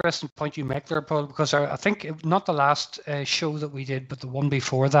an interesting point you make there, Paul, because I think not the last show that we did, but the one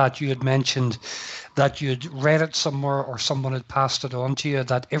before that, you had mentioned that you'd read it somewhere or someone had passed it on to you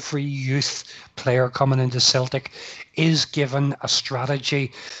that every youth player coming into Celtic is given a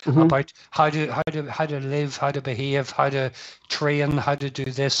strategy about how to live, how to behave, how to train, how to do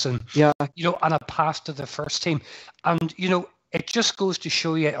this, and and a pass to the first team, and it just goes to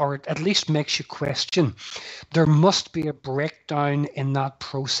show you, or at least makes you question, there must be a breakdown in that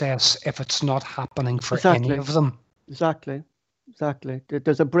process if it's not happening for any of them. Exactly.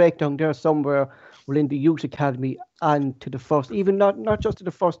 There's a breakdown there somewhere within the youth academy and to the first, even not just to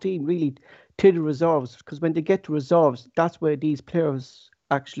the first team, really, to the reserves. Because when they get to reserves, that's where these players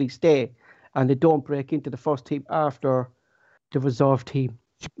actually stay, and they don't break into the first team after the reserve team.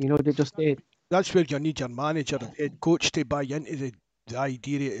 They just stay. That's where you need your manager and head coach to buy into the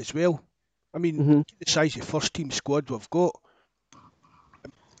idea as well. I mean, the size of first team squad we've got.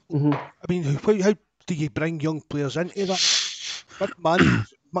 I mean, how do you bring young players into that?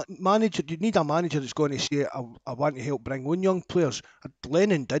 Manager, you need a manager that's going to say, I want to help bring on young players.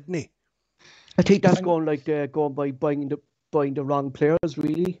 Lennon, didn't he? I think that's going by buying the wrong players,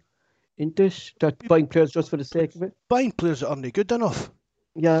 really, isn't it? That buying players just for the sake of it. Buying players that aren't good enough.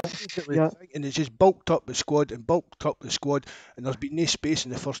 Yeah. And it's just bulked up the squad, and there's been no space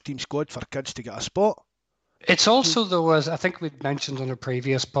in the first team squad for kids to get a spot. It's also, though, as I think we'd mentioned on a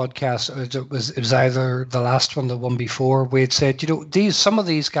previous podcast, it was either the last one, the one before, we had said, some of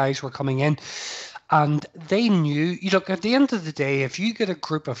these guys were coming in and they knew, look, at the end of the day, if you get a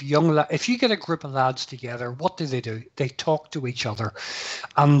group of lads together, what do? They talk to each other.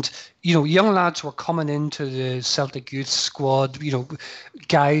 And, young lads were coming into the Celtic youth squad,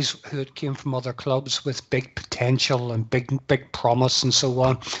 guys who had came from other clubs with big potential and big promise and so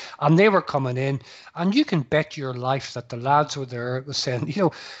on. And they were coming in, and you can bet your life that the lads were there was saying,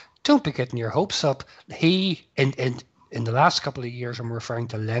 don't be getting your hopes up. He, in the last couple of years, I'm referring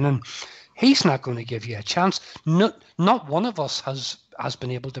to Lennon, he's not going to give you a chance. Not one of us has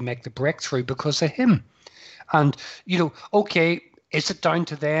been able to make the breakthrough because of him. And, okay, is it down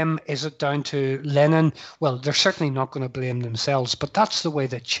to them? Is it down to Lennon? Well, they're certainly not going to blame themselves, but that's the way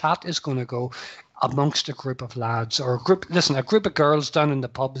the chat is going to go amongst a group of lads or a group of girls down in the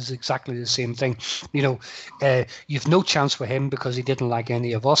pub is exactly the same thing. You've no chance with him because he didn't like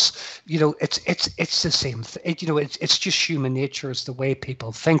any of us. It's the same thing. It's just human nature. It's the way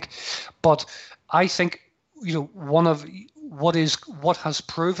people think. But I think, one of what has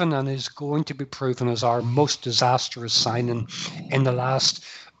proven and is going to be proven as our most disastrous signing in the last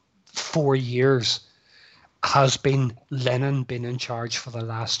 4 years has been Lennon being in charge for the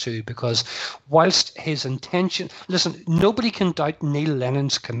last two, because whilst his intention, listen, nobody can doubt Neil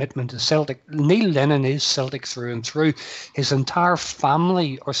Lennon's commitment to Celtic. Neil Lennon is Celtic through and through. His entire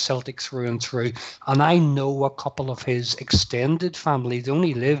family are Celtic through and through. And I know a couple of his extended family. They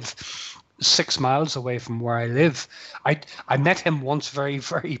only live 6 miles away from where I live. I met him once very,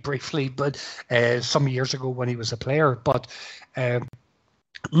 very briefly, but some years ago when he was a player. But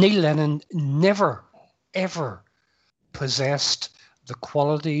Neil Lennon never ever possessed the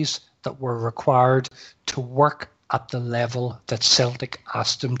qualities that were required to work at the level that Celtic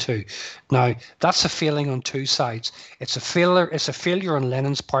asked him to. Now, that's a failing on two sides. It's a failure on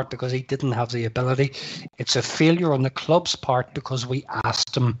Lennon's part because he didn't have the ability. It's a failure on the club's part because we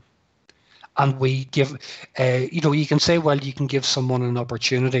asked him. And we give, you can say, well, you can give someone an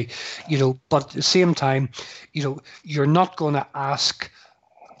opportunity, but at the same time, you're not going to ask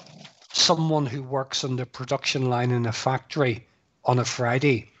someone who works on the production line in a factory on a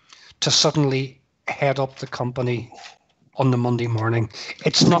Friday to suddenly head up the company on the Monday morning.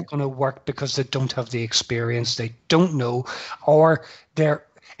 It's not going to work because they don't have the experience. They don't know, or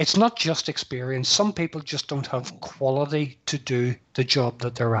it's not just experience. Some people just don't have quality to do the job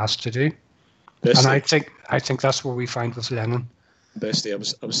that they're asked to do. And I think that's where we find with Lennon. Bestie,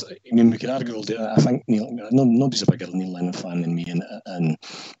 we could argue all day. I think nobody's a bigger Neil Lennon fan than me, and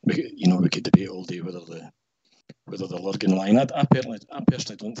we could debate all day whether the Lurgan line. I personally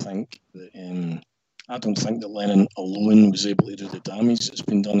don't think that Lennon alone was able to do the damage that's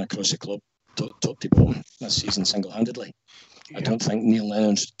been done across the club, top to bottom, this season single-handedly. Yeah. I don't think Neil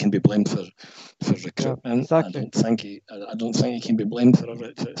Lennon can be blamed for recruitment. Yeah, exactly. I don't think he can be blamed for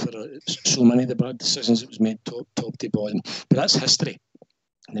so many of the bad decisions that was made top to bottom. But that's history.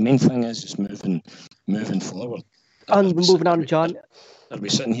 The main thing is just moving forward. And moving on, John. Are we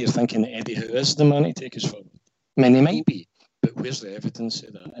sitting here thinking that Eddie Howe is the man to take us forward? I mean, he might be, but where's the evidence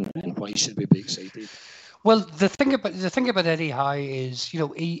of that, and why should we be excited? Well, the thing about Eddie Howe is,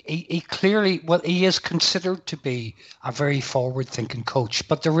 he clearly, well, he is considered to be a very forward-thinking coach.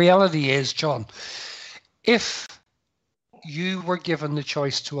 But the reality is, John, if you were given the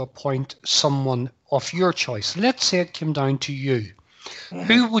choice to appoint someone of your choice, let's say it came down to you,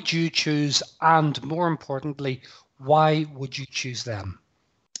 who would you choose? And more importantly, why would you choose them?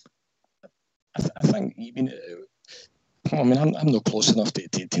 I think, I'm not close enough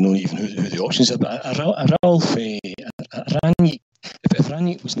to know even who the options are, but Ralph Rangnick, if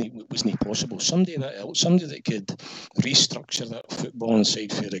Rangnick wasn't possible, somebody that could restructure that footballing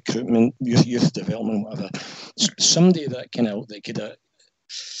side for recruitment, youth development, whatever, somebody that could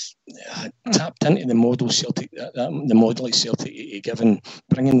tapped into the model Celtic, the model of Celtic given,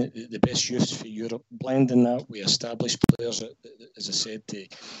 bringing the best youths for Europe, blending that with established players, as I said,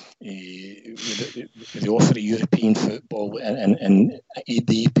 with the offer of European football and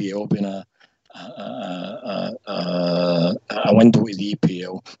the EPL being a window to the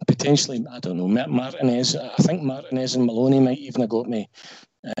EPL. Potentially, I don't know, Martinez. I think Martinez and Maloney might even have got me.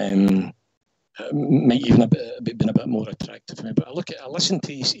 Might even have been a bit more attractive to me. But I listened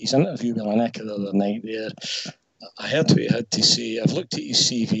to his interview with Lineker the other night there. I heard what he had to say. I've looked at his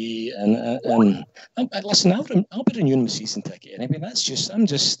CV and listen, I'll be renewing my season ticket anyway. I'm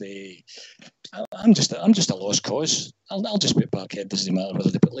just a lost cause. I'll just be at Parkhead. Doesn't matter whether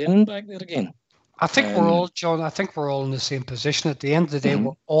they put Lennon back there again. I think we're all, John, in the same position. At the end of the day,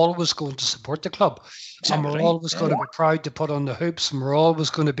 we're always going to support the club. Exactly. And we're always going to be proud to put on the hoops, and we're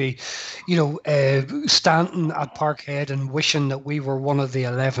always going to be, standing at Parkhead and wishing that we were one of the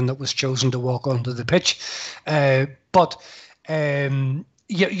 11 that was chosen to walk onto the pitch. For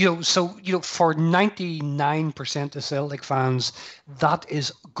 99% of Celtic fans, that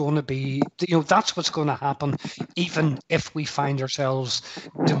is going to be, that's what's going to happen, even if we find ourselves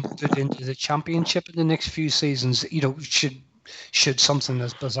demoted into the Championship in the next few seasons. Should something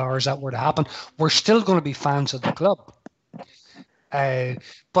as bizarre as that were to happen, we're still going to be fans of the club.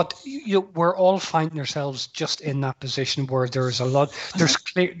 But we're all finding ourselves just in that position where there's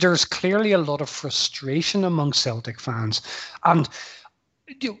clearly a lot of frustration among Celtic fans, and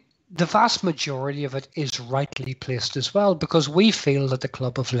the vast majority of it is rightly placed as well, because we feel that the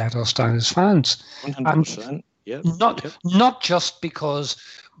club have let us down as fans. 100%. Yeah. Not just because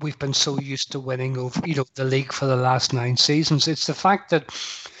we've been so used to winning over the league for the last 9 seasons. It's the fact that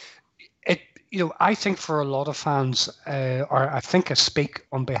I think for a lot of fans, or I think I speak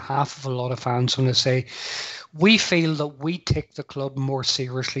on behalf of a lot of fans when I say we feel that we take the club more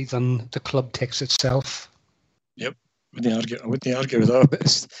seriously than the club takes itself. Yep. I wouldn't argue with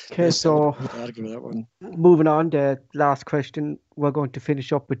that. Okay, so argue with that one. Moving on, the last question, we're going to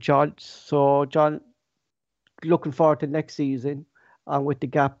finish up with John. So, John, looking forward to next season, and with the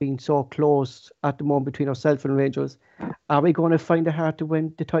gap being so close at the moment between ourselves and Rangers, are we going to find it hard to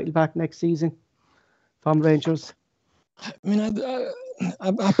win the title back next season from Rangers? I mean,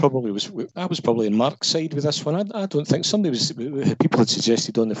 I was probably in Mark's side with this one. I don't think people had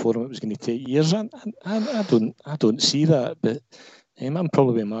suggested on the forum it was going to take years. I don't see that, but I'm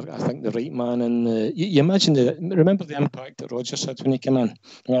probably Mark. I think the right man. And you imagine remember the impact that Rodgers had when he came in.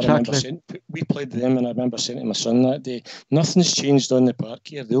 I remember we played them, and I remember saying to my son that day, nothing's changed on the park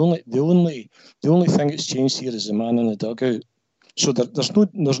here. The only thing that's changed here is the man in the dugout. So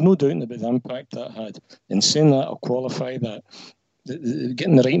there's no doubt about the impact that had. In saying that, I'll qualify that.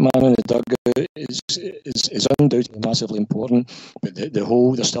 Getting the right man in the dugout is undoubtedly massively important, but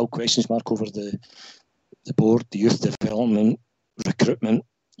there's still questions mark over the board, the youth development, recruitment.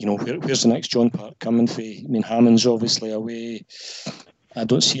 Where's the next John Park coming for? I mean, Hammond's obviously away. I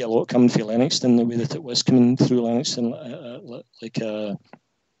don't see a lot coming for Lennoxton the way that it was coming through Lennoxton,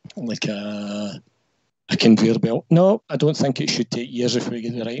 like a conveyor belt. No, I don't think it should take years if we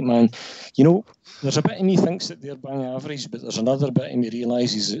get the right man. There's a bit of me thinks that they're bang average, but there's another bit of me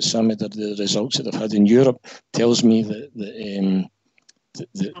realises that some of the results that they've had in Europe tells me that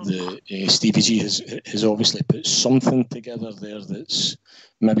Stevie G has obviously put something together there that's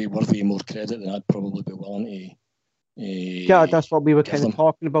maybe worthy of more credit than I'd probably be willing to. Yeah, that's what we were kind of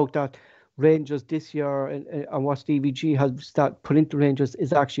talking about, that Rangers this year and what Stevie G has put into Rangers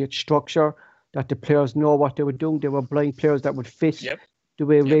is actually a structure, that the players know what they were doing. They were blind players that would fit the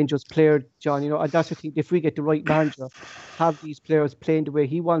way Rangers played, John. And that's the thing. If we get the right manager, have these players playing the way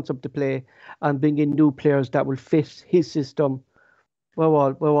he wants them to play, and bring in new players that will fit his system, we'll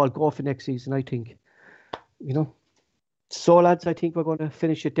all go for next season, I think. So, lads, I think we're going to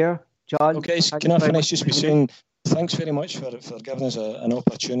finish it there. John? Okay, so can I finish just by saying thanks very much for giving us an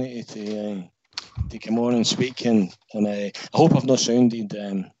opportunity to come on and speak, and I hope I've not sounded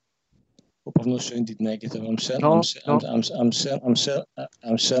Hope I've not sounded negative. I'm No,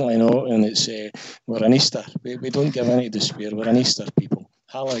 certainly not, and it's we're an Easter. We don't give any despair. We're an Easter people.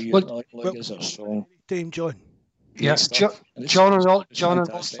 Hallelujah, Lawyers are strong. Time, John. Yeah, John.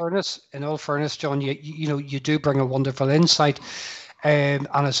 In all fairness, John, you do bring a wonderful insight. And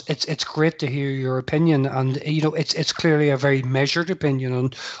it's great to hear your opinion, and it's clearly a very measured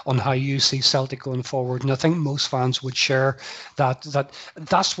opinion on how you see Celtic going forward. And I think most fans would share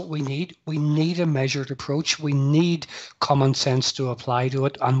that's what we need. We need a measured approach. We need common sense to apply to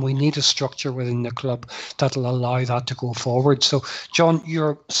it, and we need a structure within the club that'll allow that to go forward. So, John,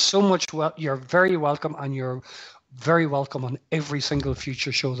 you're very welcome, and you're very welcome on every single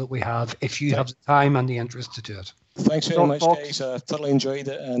future show that we have if you have the time and the interest to do it. Thanks very much, guys. I thoroughly enjoyed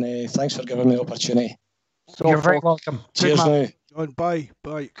it, and thanks for giving me the opportunity. So you're very welcome. Cheers now. John, bye.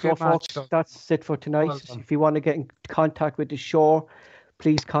 So, folks, that's it for tonight. If you want to get in contact with the show,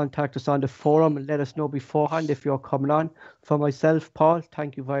 please contact us on the forum and let us know beforehand if you're coming on. For myself, Paul,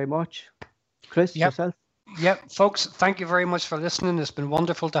 thank you very much. Chris, yourself? Yeah, folks, thank you very much for listening. It's been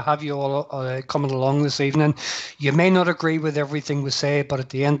wonderful to have you all coming along this evening. You may not agree with everything we say, but at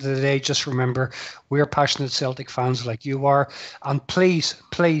the end of the day, just remember, we're passionate Celtic fans like you are. And please,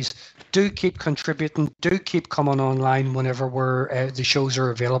 do keep contributing. Do keep coming online whenever the shows are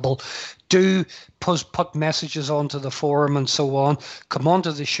available. Do put messages onto the forum and so on. Come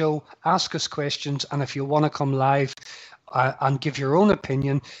onto the show, ask us questions, and if you want to come live and give your own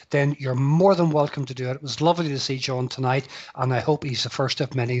opinion, then you're more than welcome to do it. It was lovely to see John tonight, and I hope he's the first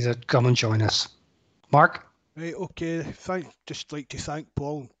of many that come and join us. Mark? Right, okay. Just like to thank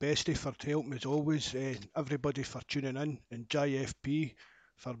Paul and Bestie for helping as always, everybody for tuning in, and JFP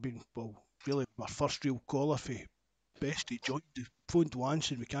for being, really our first real caller for Bestie. Joined the phone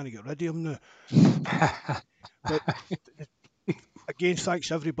once and we can't get rid of him now. But again,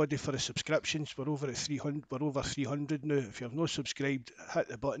 thanks everybody for the subscriptions. We're over 300 now. If you have not subscribed, hit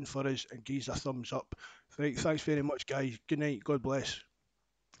the button for us and give us a thumbs up. Right, thanks very much, guys. Good night. God bless.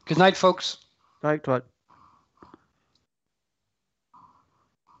 Good night, folks. Right, right.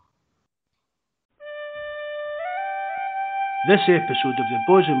 This episode of the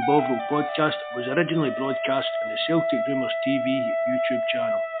Bawz and Bovril podcast was originally broadcast on the Celtic Rumours TV YouTube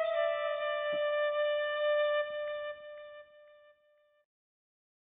channel.